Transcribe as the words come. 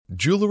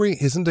Jewelry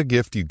isn't a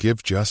gift you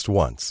give just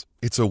once.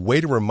 It's a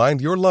way to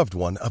remind your loved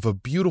one of a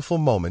beautiful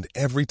moment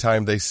every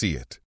time they see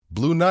it.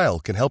 Blue Nile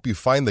can help you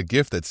find the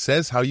gift that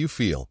says how you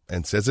feel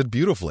and says it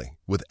beautifully,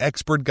 with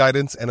expert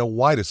guidance and a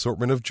wide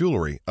assortment of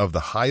jewelry of the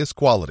highest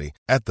quality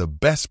at the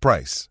best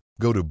price.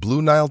 Go to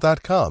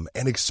BlueNile.com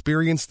and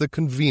experience the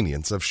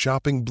convenience of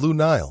shopping Blue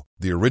Nile,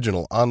 the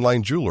original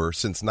online jeweler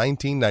since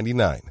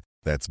 1999.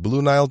 That's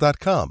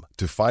BlueNile.com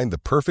to find the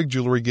perfect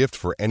jewelry gift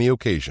for any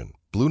occasion.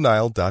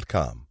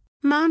 BlueNile.com.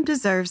 Mom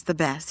deserves the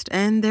best,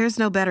 and there's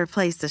no better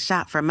place to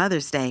shop for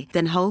Mother's Day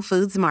than Whole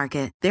Foods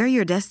Market. They're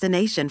your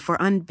destination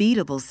for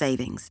unbeatable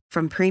savings,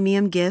 from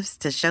premium gifts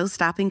to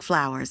show-stopping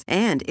flowers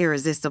and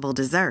irresistible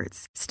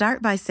desserts.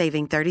 Start by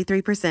saving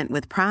 33%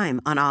 with Prime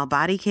on all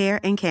body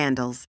care and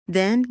candles.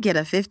 Then get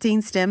a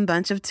 15-stem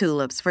bunch of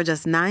tulips for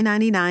just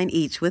 $9.99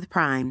 each with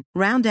Prime.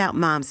 Round out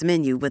Mom's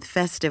menu with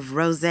festive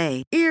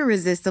rosé,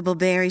 irresistible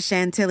berry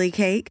chantilly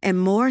cake,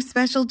 and more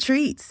special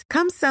treats.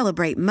 Come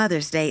celebrate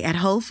Mother's Day at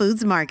Whole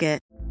Foods Market.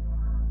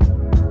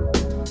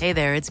 Hey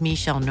there, it's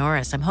Michelle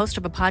Norris. I'm host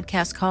of a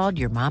podcast called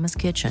Your Mama's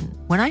Kitchen.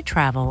 When I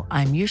travel,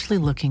 I'm usually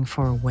looking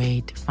for a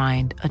way to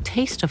find a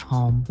taste of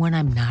home when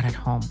I'm not at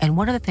home. And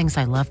one of the things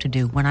I love to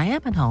do when I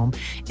am at home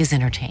is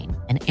entertain.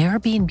 And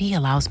Airbnb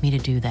allows me to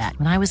do that.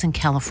 When I was in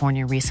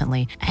California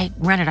recently, I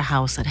rented a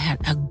house that had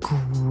a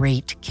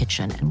great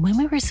kitchen. And when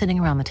we were sitting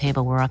around the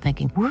table, we're all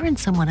thinking, we're in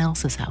someone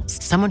else's house.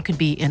 Someone could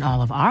be in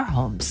all of our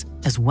homes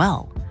as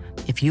well.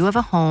 If you have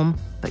a home,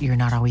 but you're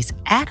not always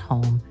at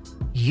home,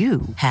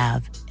 you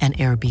have an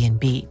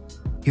Airbnb.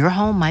 Your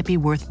home might be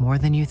worth more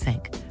than you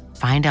think.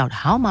 Find out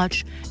how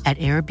much at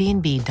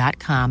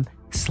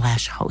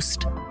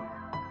airbnb.com/host.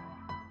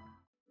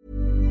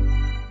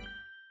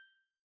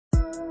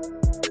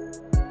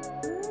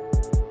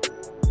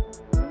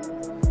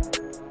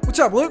 What's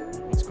up, Luke?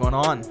 What's going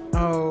on?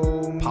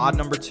 Oh, Pod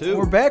number 2.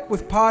 We're back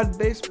with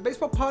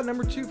baseball pod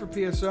number 2 for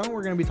PSO.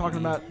 We're going to be talking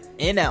about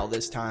NL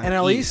this time.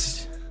 NL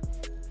East.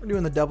 We're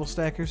doing the double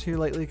stackers here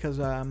lately because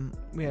we're a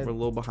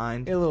little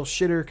behind. A little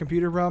shitter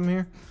computer problem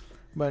here,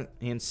 but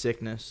and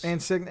sickness.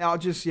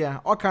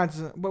 All kinds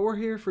of. But we're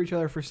here for each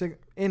other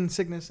in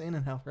sickness and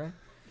in health, right?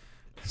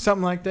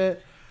 Something like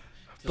that.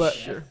 But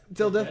sure.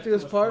 Till death do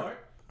us part.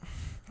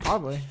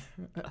 Probably.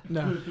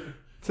 No.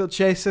 Till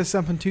Chase says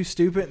something too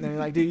stupid, and they're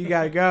like, "Dude, you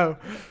gotta go."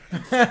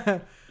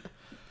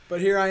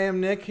 But here I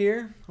am, Nick,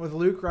 here with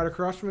Luke right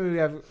across from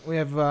me. We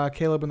have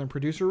Caleb in the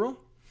producer role.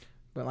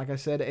 But like I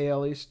said,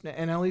 NL East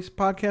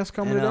podcast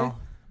coming today.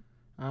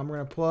 We're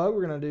going to plug.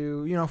 We're going to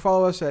do,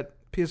 follow us at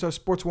PSO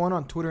Sports 1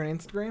 on Twitter and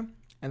Instagram.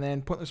 And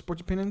then put the sports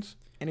opinions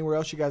anywhere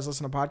else you guys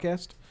listen to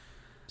podcast.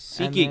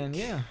 SeatGeek.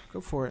 Yeah, go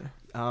for it.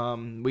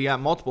 We got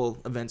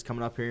multiple events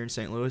coming up here in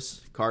St.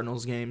 Louis.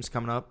 Cardinals games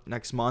coming up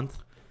next month.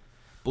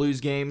 Blues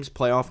games,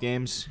 playoff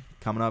games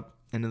coming up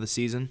into the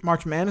season.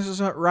 March Madness is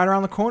right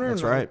around the corner.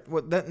 That's right.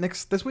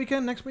 This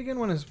weekend? Next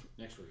weekend? When is?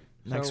 Next weekend.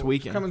 Next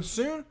weekend. Coming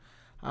soon.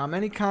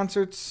 Any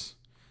concerts,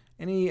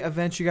 any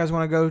events you guys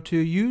want to go to,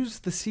 use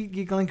the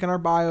SeatGeek link in our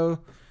bio.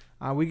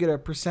 We get a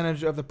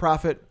percentage of the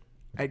profit.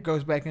 It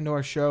goes back into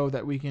our show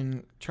that we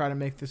can try to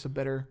make this a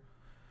better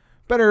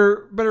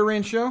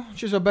ran show.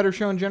 Just a better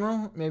show in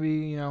general.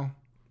 Maybe,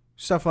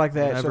 stuff like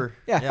that. Whatever.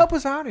 So, help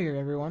us out here,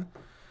 everyone.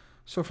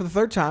 So for the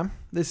third time,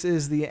 this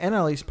is the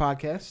NL East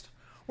podcast.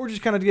 We're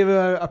just kind of give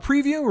a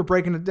preview. We're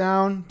breaking it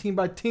down team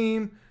by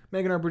team,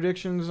 making our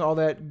predictions, all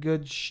that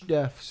good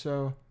stuff.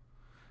 So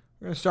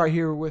we're going to start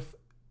here with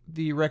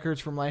the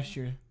records from last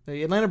year.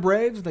 The Atlanta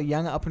Braves, the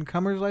young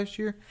up-and-comers last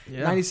year,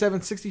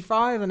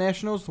 97-65. The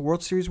Nationals, the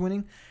World Series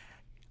winning.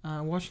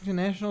 Washington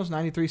Nationals,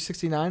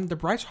 93-69. The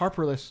Bryce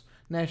Harper-less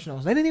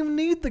Nationals. They didn't even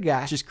need the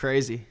guy. It's just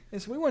crazy.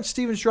 We want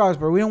Steven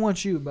Strasburg. We don't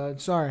want you, bud.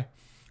 Sorry.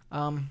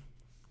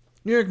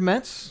 New York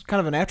Mets, kind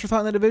of an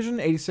afterthought in the division,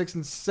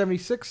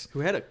 86-76.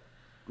 Who had a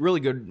really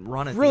good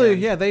run at the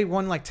end. Yeah, they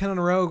won like 10 in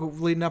a row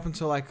leading up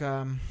until like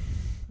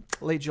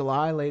late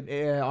July, late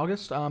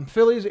August.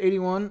 Phillies,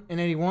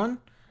 81-81.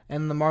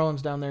 And the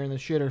Marlins down there in the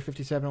shitter,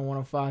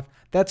 57-105.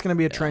 That's going to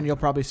be a trend you'll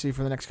probably see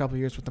for the next couple of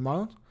years with the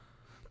Marlins.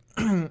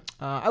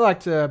 I like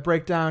to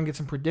break down, get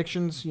some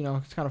predictions.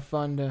 It's kind of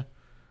fun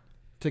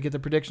to get the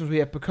predictions. We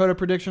have Pacoda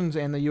predictions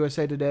and the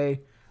USA Today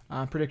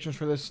predictions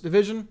for this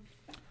division.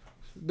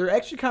 They're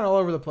actually kind of all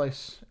over the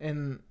place.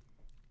 And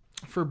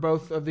for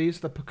both of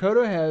these, the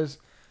Pacoda has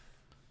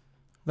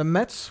the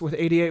Mets with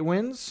 88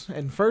 wins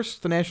and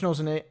first, the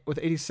Nationals with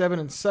 87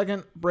 in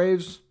second,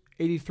 Braves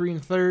 83 in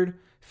third,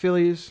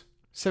 Phillies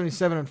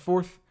 77 in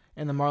fourth,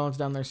 and the Marlins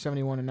down there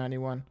 71 and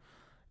 91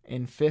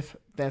 in fifth.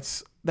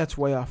 That's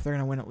way off. They're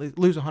going to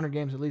lose 100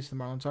 games at least, the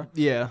Marlins are.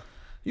 Yeah.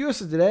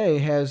 USA Today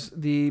has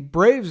the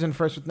Braves in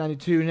first with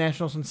 92,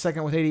 Nationals in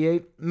second with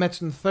 88,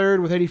 Mets in third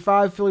with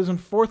 85, Phillies in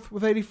fourth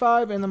with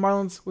 85, and the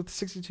Marlins with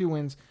 62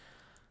 wins.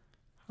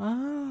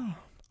 I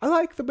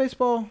like the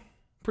baseball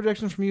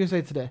projections from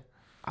USA Today.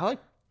 You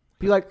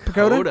like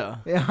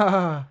Pacoda?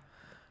 Yeah.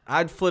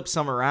 I'd flip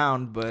some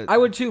around, but I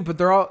would too. But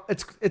they're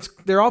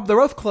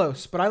both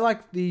close. But I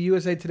like the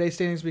USA Today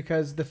standings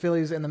because the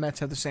Phillies and the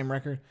Mets have the same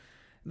record.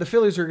 The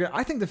Phillies are good.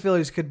 I think the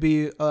Phillies could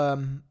be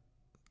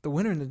the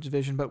winner in the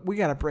division, but we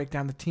got to break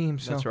down the team.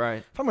 So That's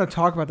right. if I'm going to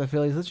talk about the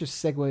Phillies, let's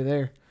just segue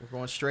there. We're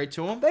going straight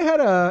to them. They had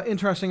an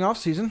interesting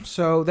offseason.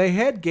 So they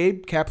had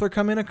Gabe Kapler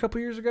come in a couple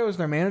years ago as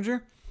their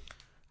manager.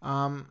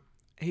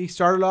 He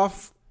started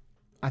off,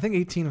 I think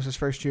 18 was his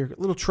first year. A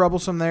little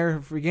troublesome there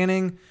at the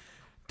beginning.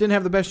 Didn't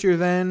have the best year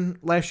then.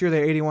 Last year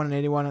they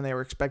 81-81, and they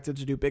were expected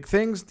to do big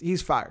things.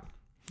 He's fired.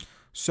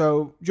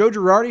 So Joe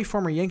Girardi,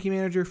 former Yankee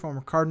manager,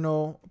 former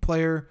Cardinal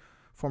player,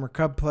 former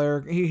Cub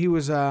player. He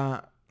was,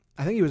 I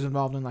think he was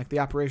involved in like the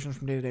operations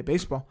from day-to-day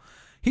baseball.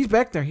 He's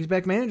back there. He's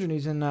back managing.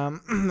 He's in a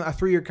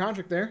 3-year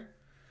contract there.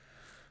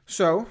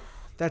 So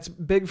that's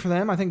big for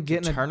them. I think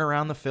getting Turn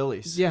around the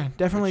Phillies. Yeah,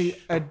 definitely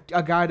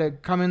a guy to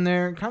come in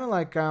there. Kind of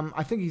like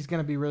I think he's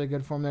going to be really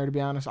good for him there, to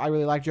be honest. I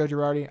really like Joe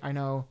Girardi.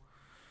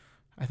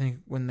 I think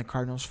when the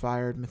Cardinals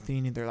fired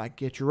Matheny, they're like,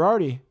 get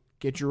Girardi.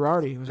 Get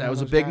Girardi. That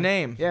was a big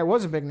name. Yeah, it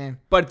was a big name.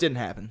 But it didn't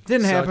happen.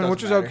 Didn't So it happen, doesn't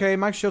which is matter. okay.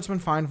 Mike Shilt's been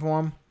fine for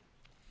him.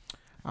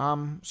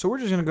 So we're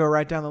just going to go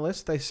right down the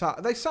list. They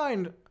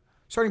signed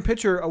starting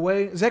pitcher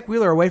away, Zach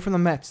Wheeler away from the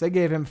Mets. They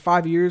gave him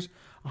 5 years,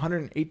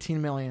 $118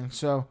 million.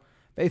 So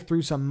they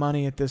threw some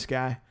money at this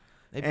guy.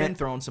 They've been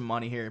throwing some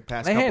money here the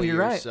past They couple have, years.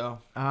 you're right. So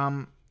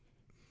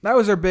That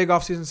was their big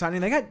offseason signing.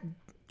 They got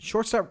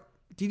shortstop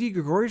Didi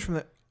Gregorius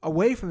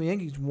away from the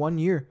Yankees 1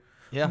 year.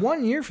 yeah,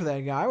 1 year for that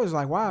guy. I was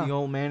like, wow. the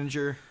old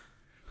manager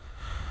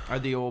or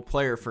the old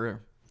player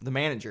for the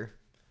manager.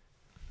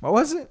 What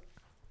was it?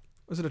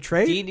 Was it a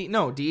trade?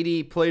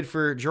 Didi played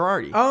for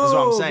Girardi. Oh, is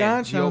what I'm saying.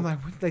 gotcha. The I was old-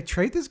 like, what, did they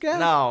trade this guy?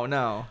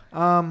 no.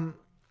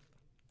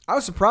 I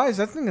was surprised.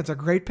 I think that's a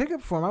great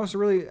pickup for him. I was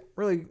really,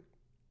 really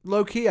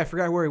low key. I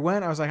forgot where he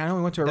went. I was like, I know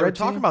he went to a They were red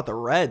talking team. about the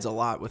Reds a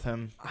lot with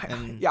him.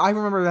 And Yeah, I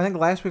remember. I think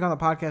last week on the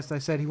podcast I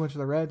said he went to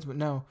the Reds, but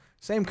no,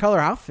 same color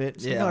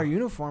outfit, same Yeah. color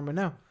uniform, but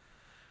no.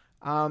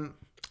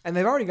 And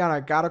they've already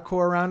got a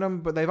core around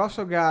him, but they've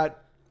also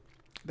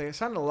they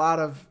signed a lot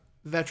of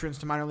veterans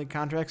to minor league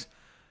contracts.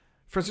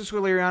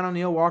 Francisco Liriano,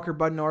 Neil Walker,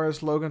 Bud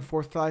Norris, Logan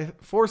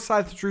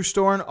Forsythe, Drew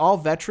Storen, all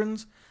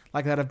veterans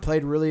like that have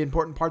played really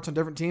important parts on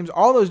different teams.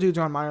 All those dudes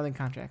are on minor league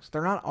contracts.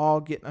 They're not all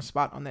getting a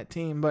spot on that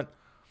team, but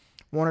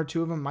one or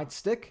two of them might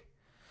stick.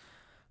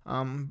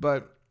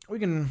 But we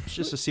can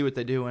just to see what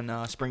they do in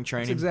spring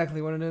training. That's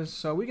exactly what it is.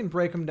 So we can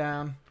break them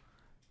down.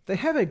 They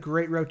have a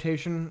great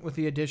rotation with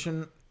the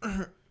addition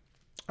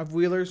of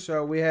Wheeler.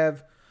 So we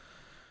have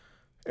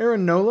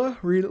Aaron Nola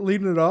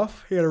leading it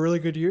off. He had a really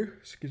good year.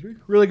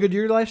 Really good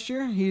year last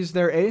year. He's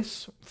their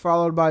ace,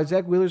 followed by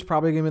Zach Wheeler's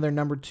probably going to be their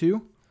number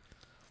 2.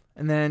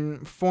 And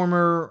then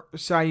former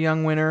Cy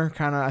Young winner,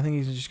 I think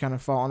he's just kind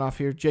of falling off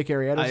here. Jake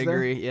Arrieta's I there.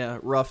 agree. Yeah,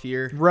 rough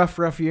year.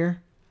 Rough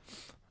year.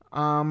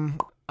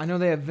 I know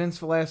they have Vince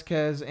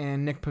Velasquez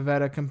and Nick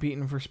Pivetta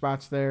competing for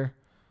spots there.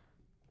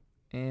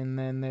 And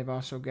then they've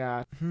also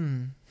got,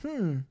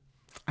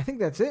 I think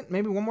that's it.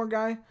 Maybe one more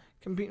guy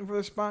competing for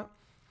the spot.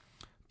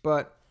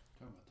 But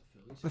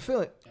the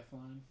Philly.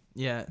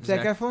 Yeah,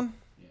 Zach Eflin?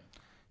 Yeah.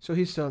 So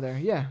he's still there.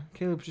 Yeah.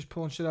 Caleb's just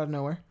pulling shit out of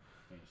nowhere.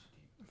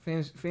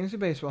 Fantasy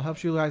baseball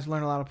helps you guys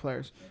learn a lot of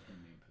players.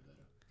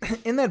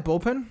 In that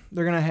bullpen,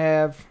 they're going to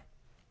have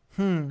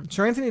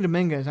Sir Anthony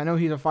Dominguez. I know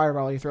he's a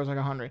fireball. He throws like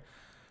 100.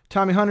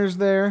 Tommy Hunter's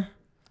there.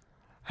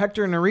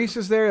 Hector Neris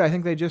is there. I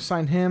think they just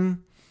signed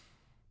him.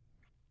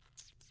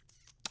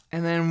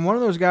 And then one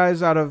of those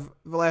guys out of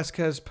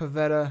Velasquez,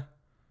 Pivetta,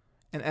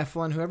 and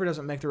Eflin, whoever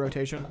doesn't make the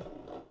rotation,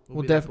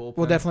 will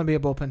definitely be a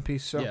bullpen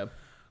piece. So yeah.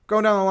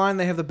 Going down the line,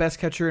 they have the best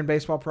catcher in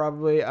baseball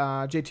probably,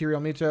 JT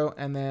Realmuto,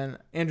 and then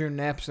Andrew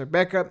Knapp's their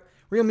backup.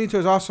 Realmuto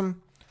is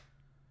awesome.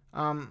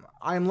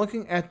 I'm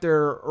looking at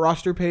their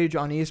roster page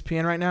on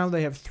ESPN right now.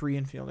 They have 3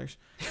 infielders.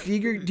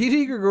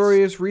 Didi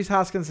Gregorius, Rhys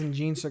Hoskins, and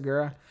Gene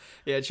Segura.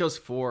 Yeah, it shows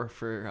 4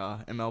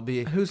 for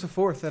MLB. Who's the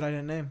 4th that I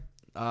didn't name?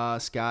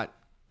 Scott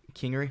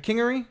Kingery.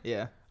 Kingery?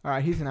 Yeah. All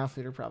right, he's an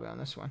outfielder probably on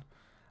this one.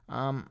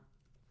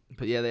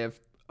 But yeah, they have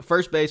a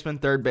first baseman,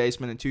 third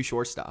baseman, and 2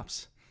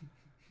 shortstops.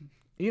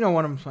 You know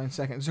one of them's playing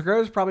second.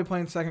 Segura's probably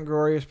playing second.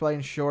 Gregorius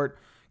playing short.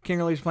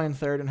 Kingerly's playing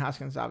third, and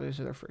Hoskins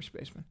obviously their first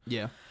baseman.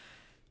 Yeah.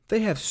 They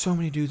have so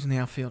many dudes in the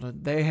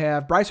outfield. They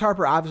have Bryce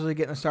Harper obviously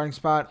getting a starting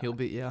spot. He'll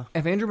be, yeah.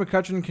 If Andrew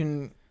McCutchen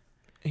can,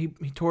 he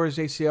tore his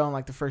ACL in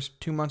like the first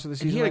 2 months of the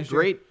season. And he had a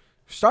great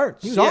start.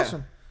 He was Yeah.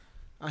 awesome.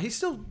 He's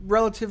still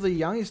relatively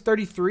young. He's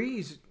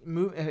 33.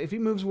 If he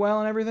moves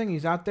well and everything,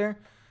 he's out there.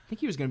 I think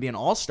he was going to be an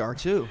all-star,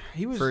 too,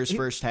 for his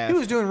first half. He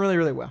was doing really,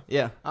 really well.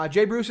 Yeah.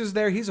 Jay Bruce is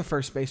there. He's a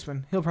first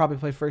baseman. He'll probably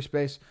play first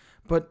base.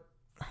 But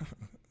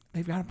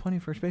they've got plenty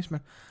of first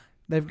basemen.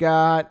 They've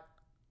got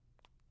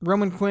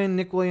Roman Quinn,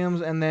 Nick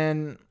Williams, and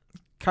then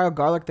Kyle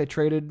Garlick. They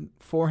traded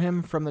for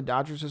him from the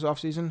Dodgers this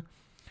offseason.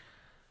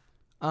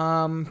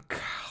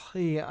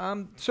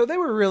 So they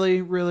were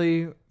really,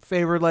 really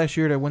favored last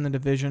year to win the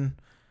division.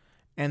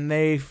 And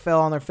they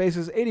fell on their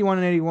faces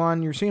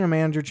 81-81. You're seeing a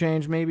manager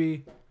change.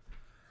 Maybe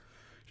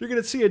you're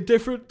going to see a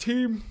different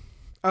team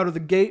out of the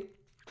gate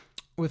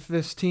with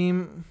this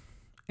team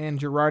and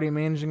Girardi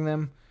managing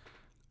them.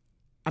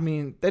 I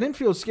mean, they didn't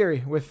feel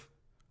scary with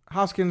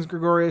Hoskins,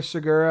 Gregorius,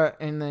 Segura,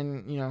 and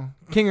then,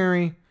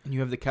 Kingery, And you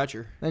have the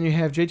catcher. Then you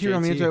have JT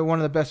Realmuto, one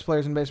of the best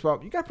players in baseball.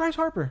 You got Bryce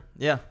Harper.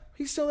 Yeah.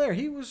 He's still there.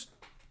 He was.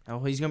 Oh,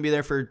 he's going to be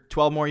there for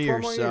 12 more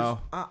years. I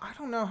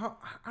don't know how.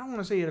 I don't want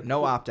to say he had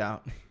no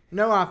opt-out.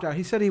 No opt-out.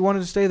 He said he wanted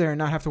to stay there and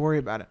not have to worry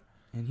about it.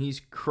 And he's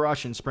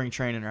crushing spring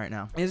training right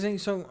now. Isn't he?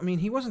 So, I mean,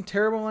 he wasn't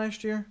terrible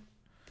last year.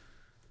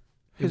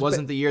 It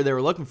wasn't the year they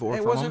were looking for.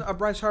 It wasn't a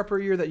Bryce Harper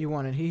year that you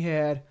wanted. He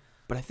had.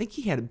 But I think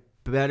he had a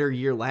better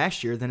year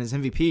last year than his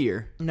MVP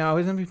year. No,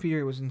 his MVP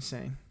year was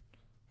insane.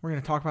 We're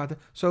going to talk about that.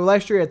 So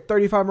last year he had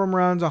 35 home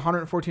runs,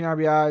 114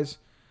 RBIs.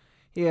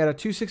 He had a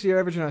 260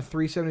 average and a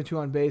 372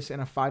 on base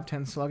and a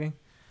 510 slugging.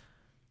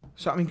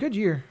 So, I mean, good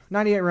year.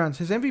 98 runs.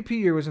 His MVP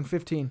year was in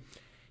 15.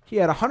 He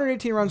had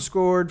 118 runs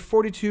scored,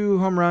 42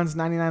 home runs,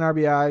 99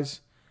 RBIs,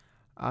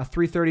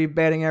 330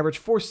 batting average,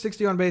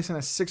 460 on base, and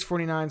a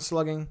 649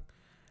 slugging.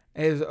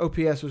 His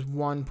OPS was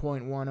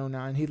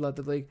 1.109. He led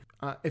the league.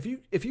 If you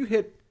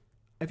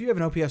have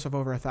an OPS of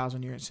over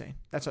 1,000, you're insane.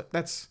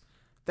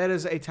 That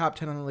is a top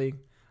 10 in the league.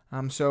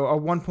 So a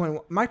 1.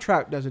 Mike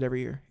Trout does it every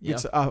year.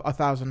 It's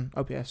 1,000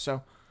 OPS.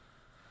 So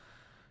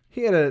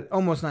he had an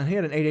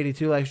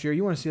 882 last year.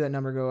 You want to see that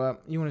number go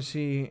up. You want to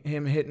see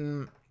him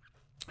hitting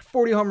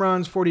 40 home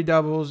runs, 40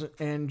 doubles,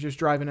 and just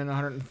driving in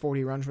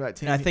 140 runs for that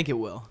team. And I think it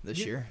will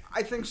this year.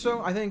 I think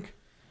so. I think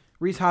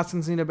Rhys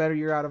Hoskins need a better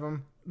year out of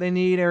him. They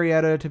need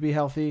Arrieta to be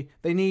healthy.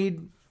 They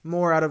need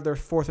more out of their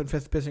 4th and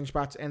 5th pitching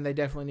spots, and they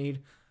definitely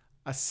need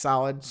a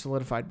solid,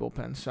 solidified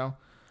bullpen. So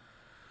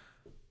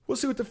we'll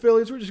see with the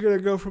Phillies. We're just going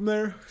to go from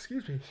there.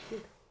 Excuse me.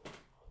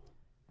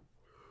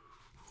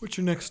 What's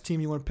your next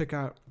team you want to pick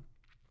out?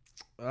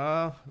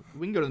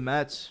 We can go to the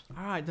Mets.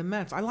 All right, the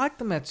Mets. I like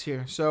the Mets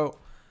here. So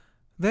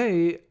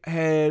they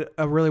had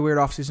a really weird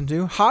offseason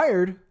too.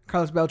 Hired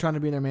Carlos Beltran to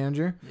be their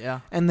manager.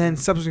 Yeah. And then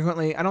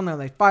subsequently, I don't know if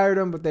they fired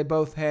him, but they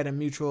both had a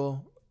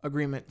mutual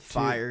agreement.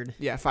 Fired.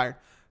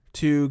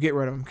 To get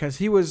rid of him because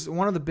he was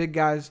one of the big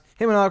guys.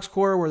 Him and Alex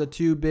Cora were the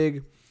two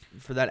big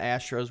for that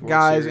Astros World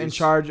guys Series. In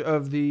charge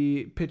of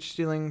the pitch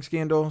stealing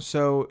scandal.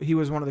 So he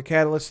was one of the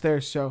catalysts there.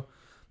 So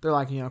they're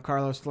like,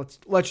 Carlos,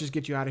 let's just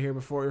get you out of here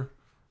before,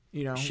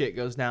 shit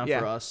goes down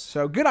for us.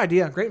 So good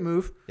idea, great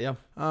move. Yeah.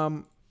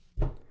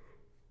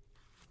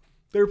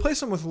 They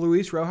replaced him with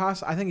Luis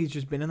Rojas. I think he's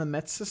just been in the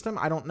Mets system.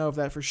 I don't know if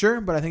that for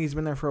sure, but I think he's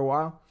been there for a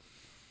while.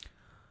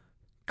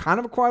 Kind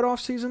of a quiet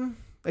offseason.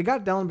 They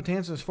got Dellin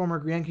Betances,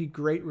 former Yankee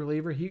great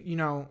reliever.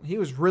 He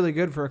was really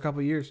good for a couple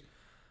of years.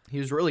 He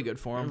was really good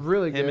for him.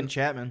 Really good. Him and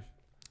Chapman.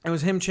 It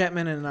was him,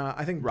 Chapman, and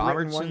I think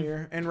Robertson 1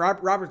 year. And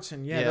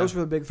Robertson, yeah, those were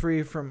the big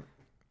three from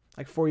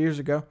like 3 years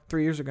ago.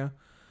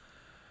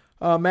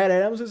 Matt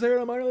Adams is there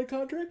on a minor league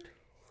contract.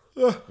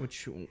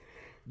 Which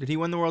did he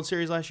win the World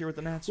Series last year with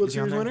the Nats? World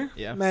Series winner?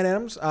 Yeah. Matt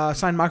Adams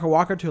signed Michael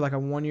Walker to like a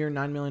 1 year,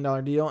 $9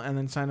 million deal, and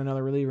then signed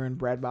another reliever in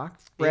Brad Brock.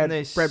 Brad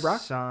Brock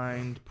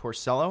signed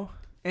Porcello.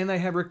 And they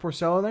have Rick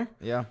Porcello there.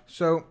 Yeah.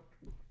 So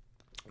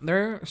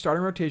their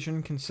starting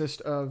rotation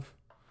consists of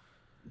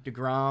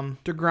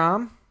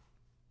DeGrom.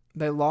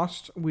 They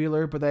lost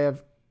Wheeler, but they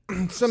have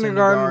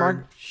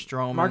Syndergaard,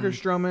 Marcus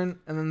Stroman,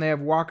 and then they have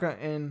Waka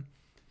and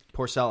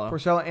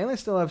Porcello, and they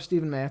still have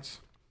Steven Matz,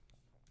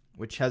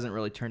 which hasn't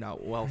really turned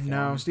out well for him.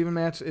 No, Steven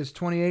Matz is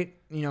 28.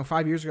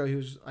 5 years ago he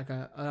was like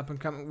an up and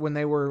coming when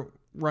they were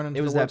running.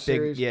 It was the World that big,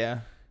 Series. yeah.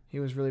 He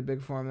was really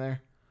big for him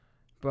there,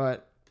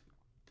 but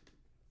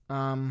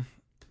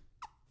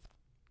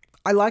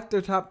I like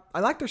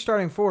their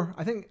starting four.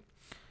 I think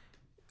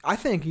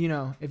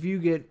if you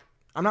get,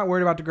 I'm not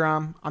worried about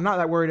DeGrom. I'm not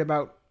that worried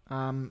about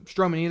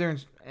Stroman either.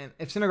 And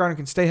if Syndergaard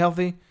can stay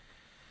healthy,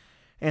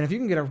 and if you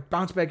can get a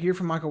bounce back year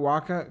from Michael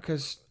Wacha,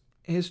 because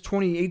his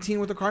 2018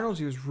 with the Cardinals,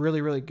 he was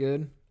really, really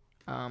good.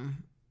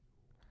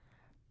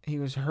 He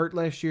was hurt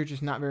last year,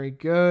 just not very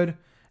good.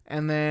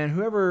 And then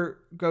whoever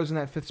goes in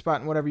that 5th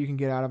spot and whatever you can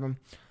get out of him.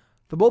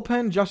 The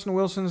bullpen, Justin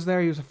Wilson's there.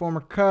 He was a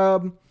former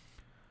Cub.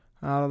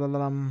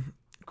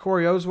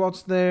 Corey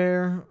Oswalt's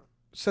there.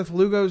 Seth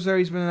Lugo's there.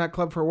 He's been in that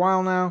club for a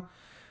while now.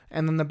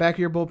 And then the back of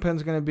your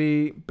bullpen's going to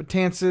be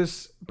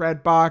Betances,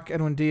 Brad Bach,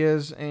 Edwin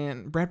Diaz,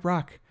 and Brad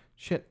Brock.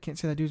 Shit, can't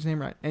say that dude's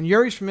name right. And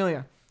Yuris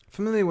Familia.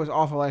 Familia was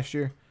awful last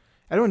year.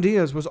 Edwin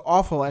Diaz was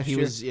awful last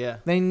year. Yeah.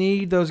 They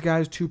need those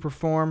guys to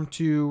perform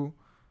to...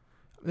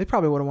 They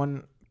probably would have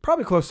won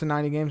probably close to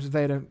 90 games if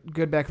they had a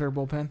good back of their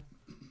bullpen.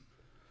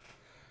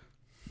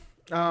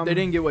 They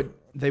didn't get what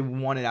they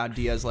wanted out of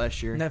Diaz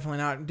last year. Definitely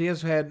not.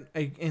 Diaz had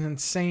an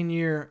insane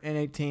year in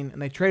 2018,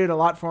 and they traded a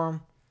lot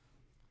for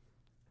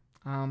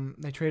him.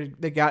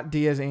 They got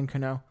Diaz and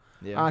Cano.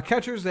 Yeah.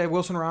 Catchers, they have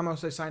Wilson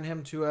Ramos. They signed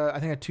him to I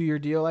think a 2-year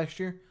deal last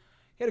year.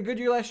 He had a good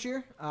year last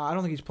year. I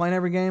don't think he's playing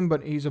every game,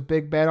 but he's a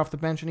big bat off the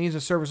bench, and he's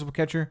a serviceable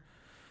catcher.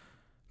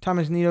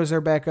 Thomas Nito's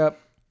their backup.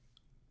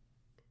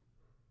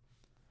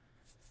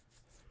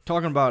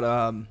 Talking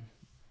about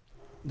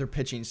their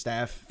pitching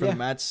staff for the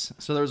Mets.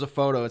 So there was a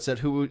photo. It said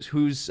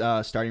whose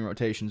starting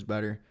rotation's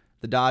better,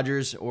 the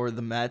Dodgers or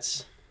the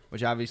Mets?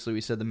 Which obviously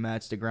we said the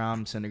Mets: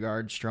 DeGrom,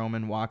 Syndergaard,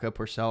 Stroman, Waka,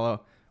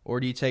 Porcello. Or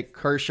do you take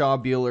Kershaw,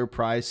 Buehler,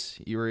 Price,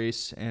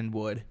 Urias, and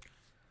Wood?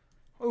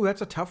 Oh,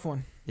 that's a tough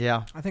one.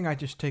 Yeah. I think I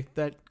just take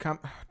that.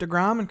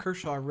 DeGrom and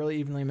Kershaw are really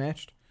evenly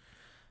matched.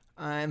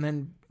 And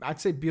then I'd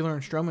say Buehler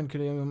and Stroman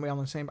could even be on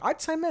the same.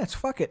 I'd say Mets.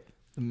 Fuck it.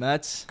 The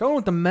Mets. Going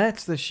with the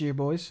Mets this year,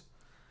 boys.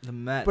 The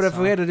Mets. But if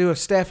we had to do a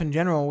staff in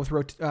general with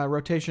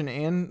rotation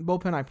and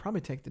bullpen, I'd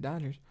probably take the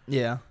Dodgers.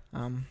 Yeah.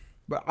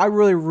 But I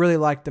really, really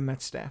like the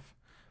Mets staff.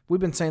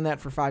 We've been saying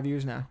that for 5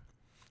 years now.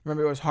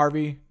 Remember, it was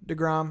Harvey,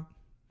 DeGrom,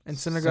 and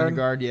Syndergaard.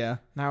 Syndergaard, yeah.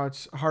 Now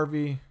it's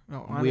Harvey.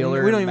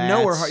 Wheeler. We don't even Matz.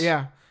 know where.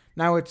 Yeah.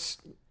 Now it's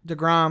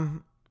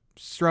DeGrom,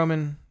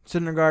 Stroman,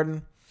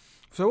 Syndergaard.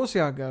 So we'll see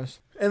how it goes.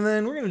 And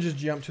then we're gonna just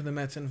jump to the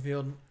Mets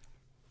infield.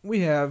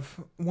 We have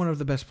one of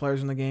the best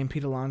players in the game,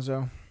 Pete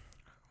Alonso.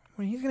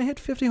 He's gonna hit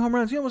 50 home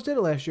runs. He almost did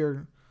it last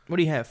year. What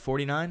do you have?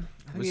 49?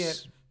 I think he had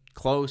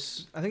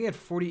close. I think he had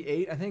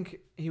 48. I think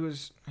he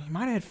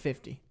might have had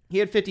 50. He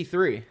had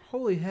 53.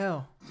 Holy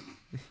hell.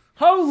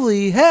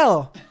 Holy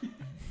hell.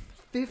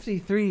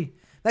 53.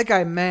 That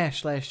guy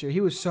mashed last year.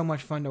 He was so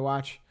much fun to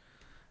watch.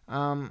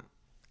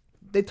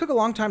 They took a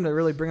long time to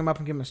really bring him up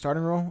and give him a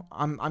starting role.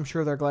 I'm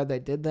sure they're glad they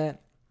did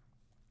that.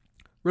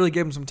 Really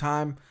gave him some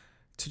time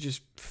to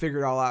just figure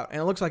it all out.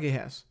 And it looks like he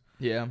has.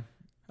 Yeah.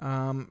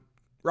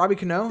 Robbie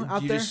Cano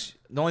out there.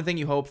 The only thing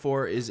you hope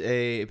for is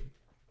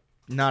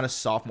not a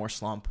sophomore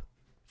slump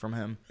from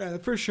him. Yeah,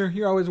 for sure.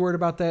 You're always worried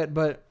about that,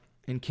 but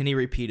And can he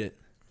repeat it?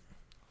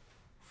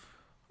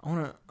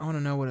 I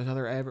wanna know what his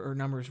other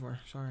numbers were.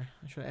 Sorry,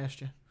 I should have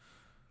asked you.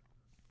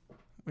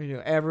 What do you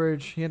do?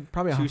 Average? He had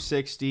probably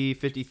 260,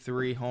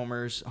 53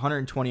 homers,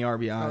 120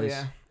 RBIs, Oh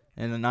yeah,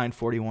 and a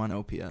 941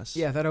 OPS.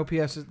 yeah. That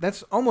OPS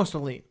that's almost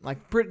elite. Like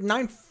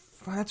 9.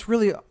 That's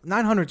really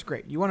 900's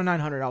great. You want a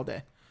 900 all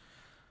day.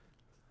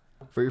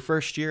 For your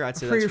first year, I'd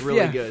say For that's your,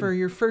 really good. For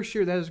your first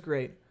year, that is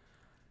great.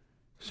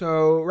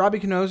 So Robbie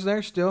Cano's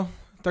there still,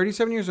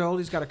 37 years old.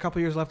 He's got a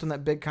couple years left on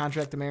that big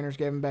contract the Mariners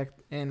gave him back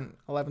in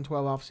 11-12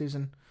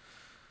 offseason.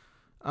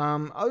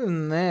 Other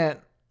than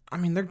that, I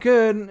mean, they're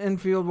good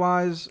infield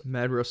wise.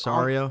 Med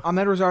Rosario.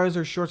 Ahmed Rosario is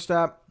their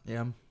shortstop.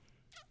 Yeah.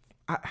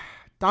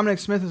 Dominic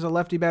Smith is a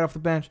lefty bat off the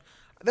bench.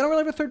 They don't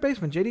really have a third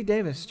baseman. J.D.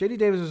 Davis. J.D.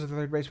 Davis is the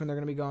third baseman they're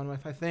going to be going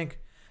with, I think.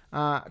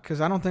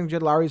 Because I don't think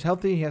Jed Lowry's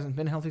healthy. He hasn't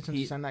been healthy since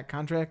he signed that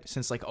contract.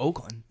 Since like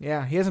Oakland.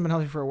 Yeah, he hasn't been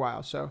healthy for a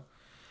while. So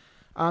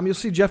you'll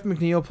see Jeff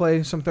McNeil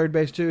play some third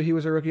base too. He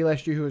was a rookie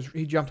last year.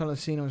 He jumped on the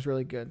scene and was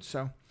really good.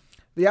 So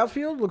the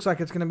outfield looks like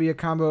it's going to be a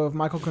combo of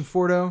Michael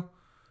Conforto,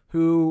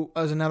 who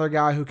is another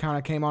guy who kind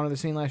of came onto the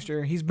scene last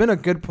year. He's been a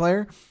good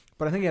player,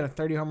 but I think he had a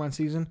 30 home run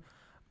season.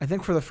 I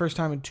think for the first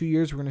time in 2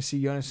 years, we're going to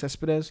see Yoenis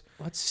Cespedes.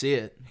 Let's see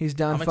it. He's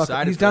done. I'm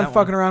excited He's for done that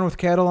fucking one. around with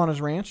cattle on his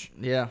ranch.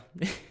 Yeah.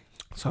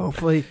 So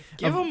hopefully,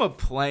 Give him a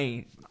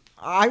plane.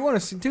 I want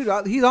to see,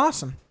 dude. He's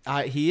awesome.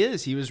 He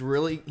is.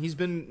 He's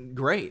been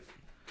great.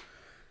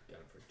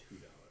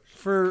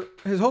 For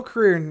his whole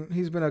career,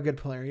 he's been a good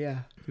player. Yeah,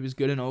 He was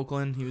good in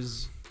Oakland. He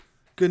was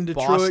good in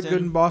Detroit, Boston.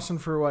 good in Boston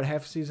for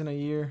half a season a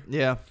year.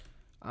 yeah.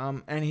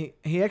 And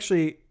he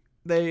actually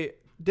they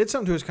did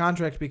something to his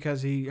contract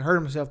because he hurt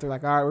himself. They're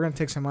like, all right, we're gonna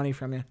take some money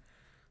from you.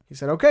 He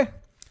said, okay.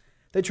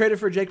 They traded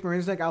for Jake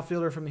Marinsek,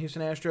 outfielder from the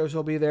Houston Astros.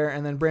 He'll be there,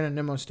 and then Brandon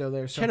Nimmo's still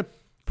there. So He had a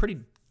pretty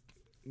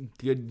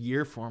good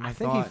year for him. I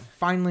think thought. he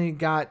finally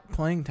got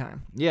playing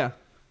time. Yeah.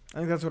 I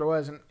think that's what it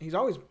was, and he's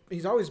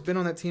always been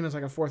on that team as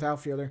like a fourth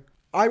outfielder.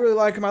 I really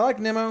like him. I like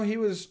Nimmo. He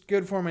was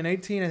good for him in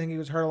 2018. I think he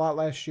was hurt a lot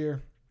last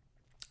year,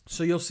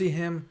 so you'll see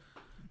him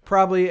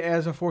probably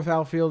as a fourth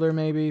outfielder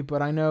maybe.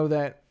 But I know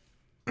that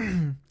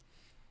I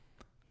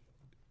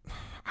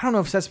don't know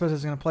if Cespedes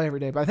is going to play every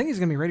day, but I think he's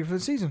going to be ready for the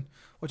season,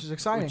 which is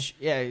exciting.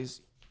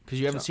 Because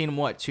you haven't seen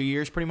him 2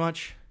 years pretty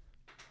much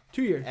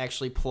 2 years.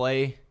 actually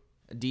play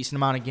a decent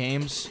amount of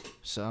games.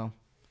 So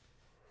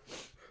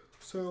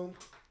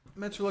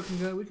Mets are looking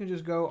good. We can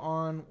just go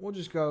on. We'll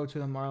just go to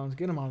the Marlins,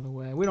 get them out of the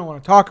way. We don't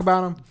want to talk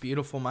about them,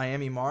 beautiful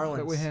Miami Marlins.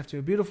 but we have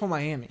to. Beautiful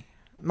Miami.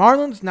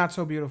 Marlins, not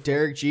so beautiful.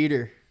 Derek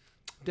Jeter.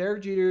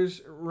 Derek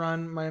Jeter's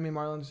run Miami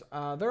Marlins.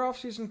 Their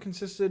offseason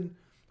consisted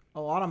a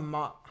lot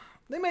of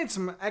they made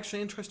some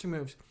actually interesting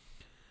moves.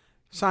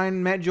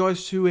 Signed Matt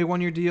Joyce to a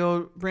 1-year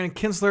deal. Brandon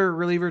Kinsler,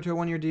 reliever, to a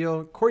 1-year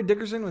deal. Corey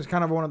Dickerson was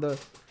kind of one of the,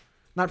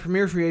 not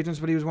premier free agents,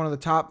 but he was one of the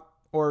top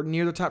or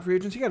near the top free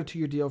agents. He got a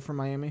 2-year deal from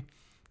Miami.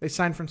 They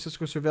signed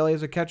Francisco Cervelli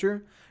as a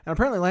catcher. And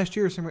apparently last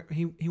year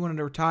he wanted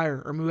to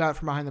retire or move out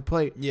from behind the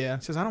plate. Yeah.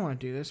 He says, I don't want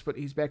to do this, but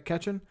he's back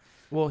catching.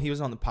 Well, he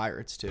was on the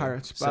Pirates too.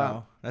 Pirates.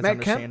 So that's Matt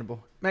Kemp?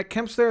 understandable. Matt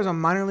Kemp's there as a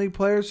minor league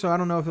player, so I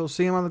don't know if he'll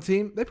see him on the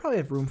team. They probably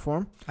have room for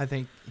him. I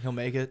think he'll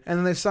make it. And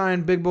then they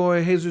signed big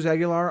boy Jesus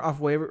Aguilar off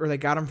waiver, or they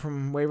got him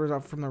from waivers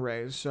off from the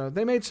Rays. So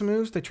they made some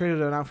moves. They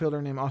traded an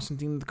outfielder named Austin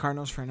Dean to the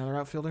Cardinals for another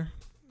outfielder.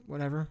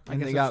 Whatever. And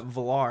they got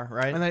Villar,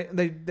 right?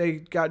 And they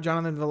got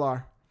Jonathan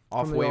Villar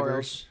Off from the waivers.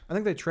 Orioles. I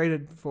think they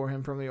traded for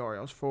him from the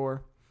Orioles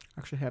for.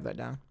 Actually, have that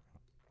down.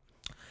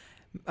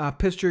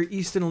 Pitcher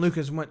Easton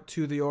Lucas went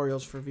to the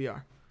Orioles for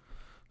VR.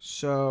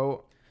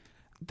 So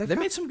They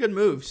made some good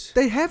moves.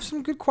 They have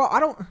some good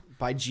quality.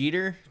 By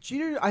Jeter.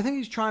 Jeter, I think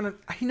he's trying to.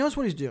 He knows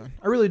what he's doing.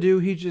 I really do.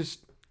 He just.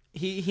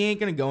 He ain't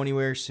gonna go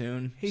anywhere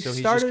soon. He so he's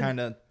started- just kind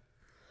of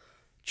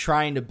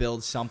trying to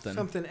build something.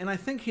 And I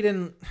think he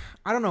didn't.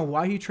 I don't know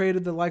why he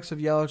traded the likes of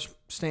Yelich,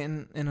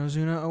 Stanton, and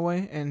Ozuna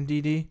away, and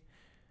D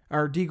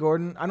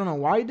Gordon. I don't know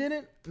why he did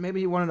it.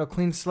 Maybe he wanted a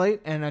clean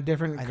slate and a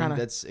different kind of. I think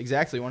that's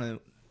exactly one of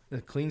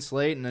the clean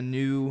slate and a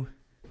new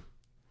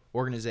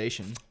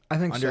organization. I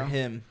think under so.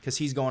 him, because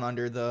he's going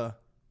under the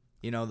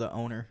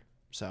owner.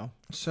 So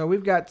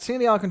we've got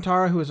Sandy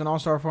Alcantara, who was an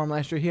all-star for him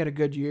last year. He had a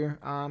good year.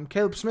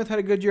 Caleb Smith had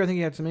a good year. I think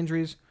he had some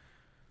injuries.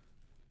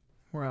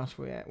 Where else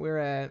are we at? We're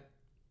at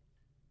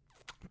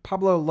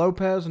Pablo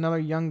Lopez, another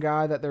young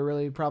guy that they're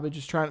really probably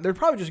just trying. They're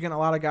probably just getting a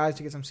lot of guys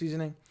to get some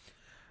seasoning.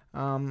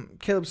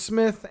 Caleb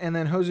Smith, and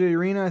then Jose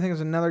Urena, I think,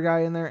 is another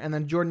guy in there, and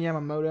then Jordan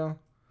Yamamoto.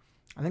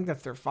 I think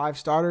that's their 5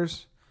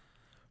 starters.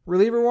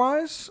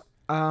 Reliever-wise,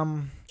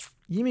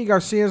 Yimi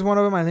Garcia is one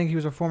of them. I think he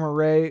was a former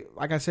Ray.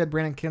 Like I said,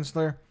 Brandon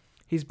Kinsler.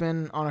 He's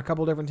been on a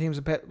couple different teams,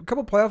 a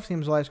couple playoff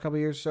teams the last couple of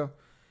years, so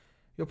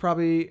you'll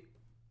probably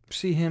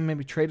see him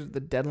maybe traded at the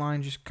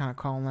deadline, just kind of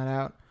calling that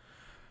out.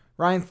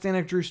 Ryan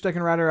Stanek, Drew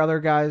Steckenrider, other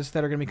guys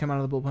that are going to be coming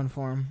out of the bullpen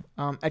for him.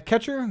 At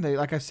catcher,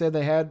 like I said,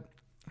 they had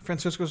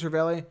Francisco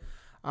Cervelli.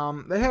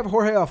 They have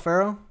Jorge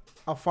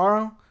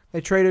Alfaro. They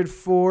traded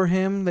for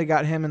him. They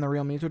got him in the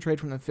Real Muto trade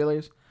from the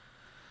Phillies.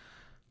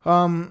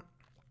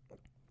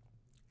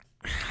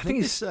 I think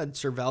he said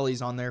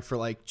Cervelli's on there for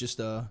like just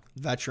a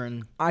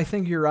veteran. I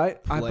think you're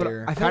right.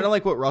 Player. Kind of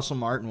like what Russell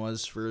Martin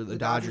was for the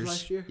Dodgers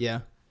last year. Yeah,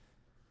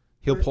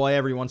 he'll play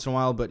every once in a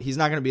while, but he's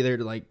not going to be there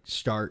to like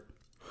start.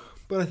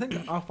 But I think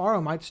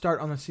Alfaro might start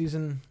on the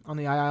season on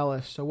the IL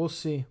list, so we'll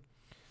see.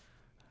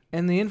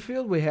 In the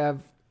infield, we have.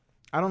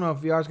 I don't know if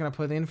VR is going to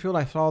play the infield.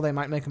 I saw they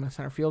might make him a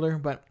center fielder,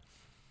 but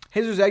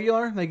Jesus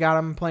Aguilar, they got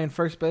him playing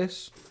first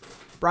base.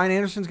 Brian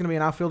Anderson's going to be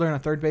an outfielder and a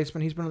third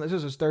baseman. This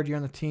is his 3rd year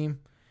on the team.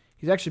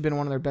 He's actually been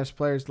one of their best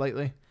players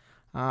lately.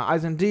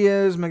 Eisen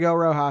Diaz, Miguel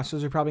Rojas,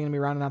 those are probably going to be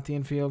rounding out the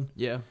infield.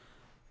 Yeah.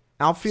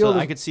 Outfield. So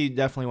I could see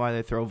definitely why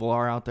they throw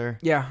Villar out there.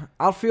 Yeah.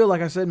 Outfield,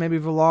 like I said, maybe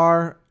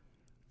Villar.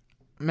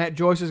 Matt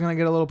Joyce is going to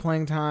get a little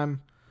playing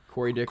time.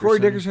 Corey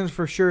Dickerson's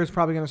for sure is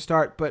probably going to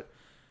start, but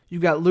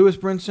you've got Lewis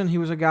Brinson. He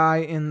was a guy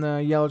in the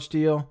Yelich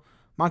deal.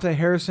 Monte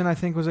Harrison, I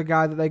think, was a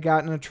guy that they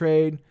got in a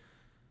trade.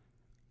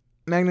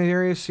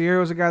 Magneuris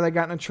Sierra was a guy they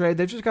got in a trade.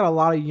 They've just got a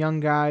lot of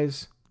young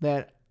guys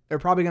that they're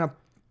probably going to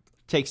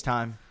takes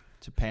time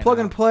to pan plug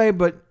out. and play,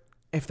 but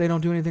if they don't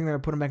do anything, they're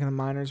going to put him back in the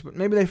minors. But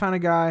maybe they find a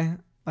guy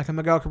like a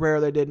Miguel Cabrera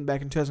they did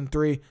back in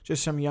 2003,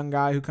 just some young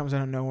guy who comes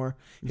out of nowhere,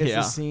 hits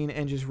the scene,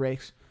 and just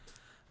rakes.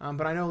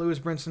 But I know Lewis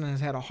Brinson has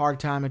had a hard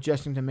time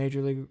adjusting to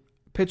major league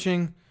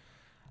pitching.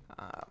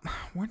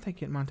 Where'd they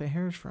get Monte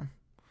Harris from?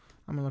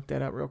 I'm going to look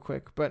that up real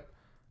quick. But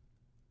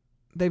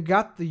they've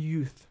got the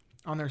youth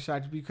on their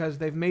side because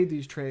they've made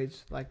these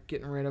trades, like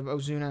getting rid of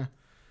Ozuna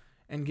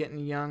and getting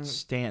young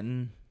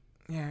Stanton.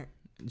 Yeah.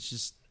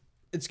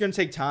 It's going to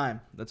take time.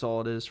 That's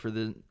all it is for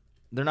the.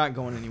 They're not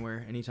going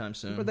anywhere anytime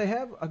soon. But they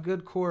have a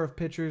good core of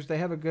pitchers. They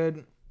have a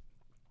good,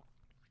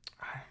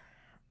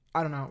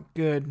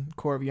 good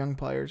core of young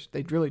players.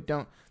 They really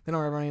don't. They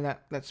don't have any of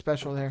that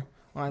special there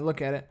when I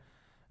look at it.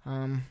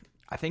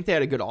 I think they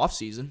had a good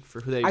offseason for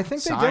who they I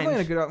think signed. they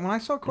definitely had a good. When I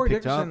saw Corey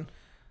Dickerson,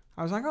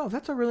 I was like, oh,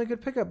 that's a really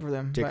good pickup for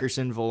them.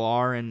 Dickerson,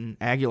 Villar, and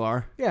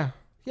Aguilar. Yeah.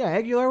 Yeah,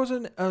 Aguilar was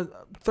a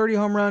 30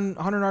 home run,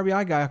 100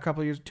 RBI guy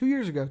 2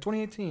 years ago,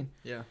 2018.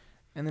 Yeah.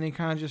 And then he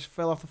kind of just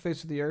fell off the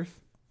face of the earth.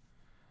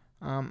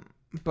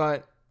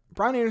 But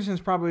Brian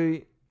Anderson's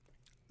probably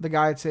the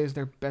guy I'd say is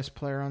their best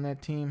player on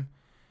that team.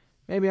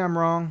 Maybe I'm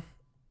wrong,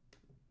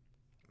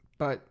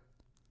 but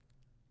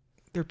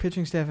their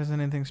pitching staff isn't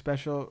anything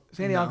special.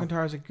 Sandy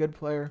Alcantara is a good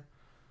player,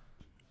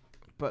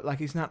 but like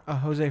he's not a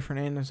Jose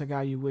Fernandez, a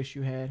guy you wish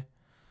you had.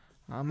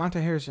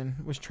 Monte Harrison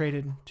was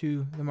traded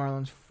to the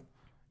Marlins,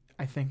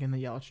 I think, in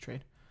the Yelich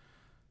trade.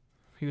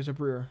 He was a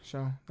Brewer,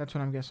 so that's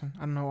what I'm guessing.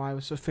 I don't know why I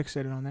was so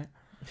fixated on that.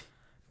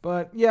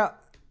 But yeah,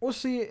 we'll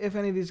see if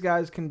any of these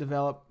guys can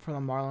develop for the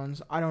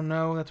Marlins. I don't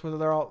know. That's what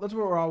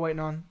we're all waiting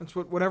on. That's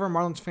whatever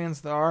Marlins fans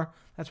there are,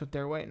 that's what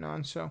they're waiting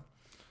on. So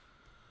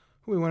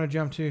who we want to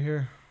jump to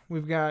here?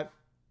 We've got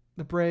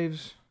the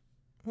Braves.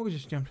 We'll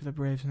just jump to the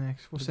Braves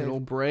next. We'll say the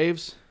old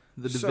Braves,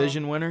 the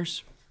division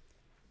winners.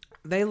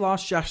 They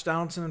lost Josh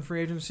Donaldson in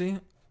free agency,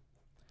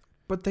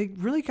 but they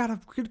really got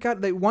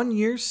 1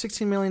 year,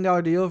 $16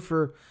 million deal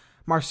for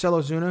Marcell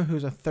Ozuna,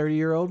 who's a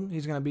 30-year-old.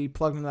 He's going to be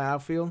plugged into the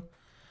outfield.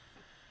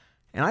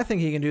 And I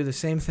think he can do the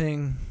same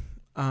thing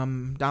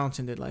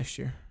Donaldson did last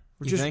year.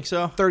 You think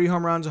so? 30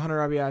 home runs,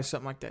 100 RBIs,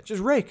 something like that.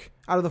 Just rake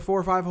out of the 4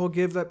 or 5 hole,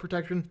 give that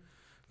protection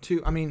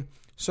to,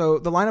 so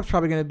the lineup's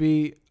probably going to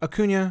be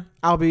Acuna,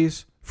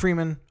 Albies,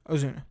 Freeman,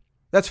 Ozuna.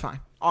 That's fine.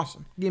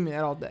 Awesome. Give me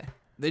that all day.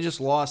 They just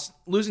lost.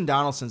 Losing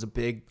Donaldson's a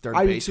big third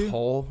base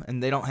hole,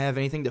 and they don't have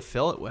anything to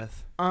fill it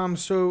with.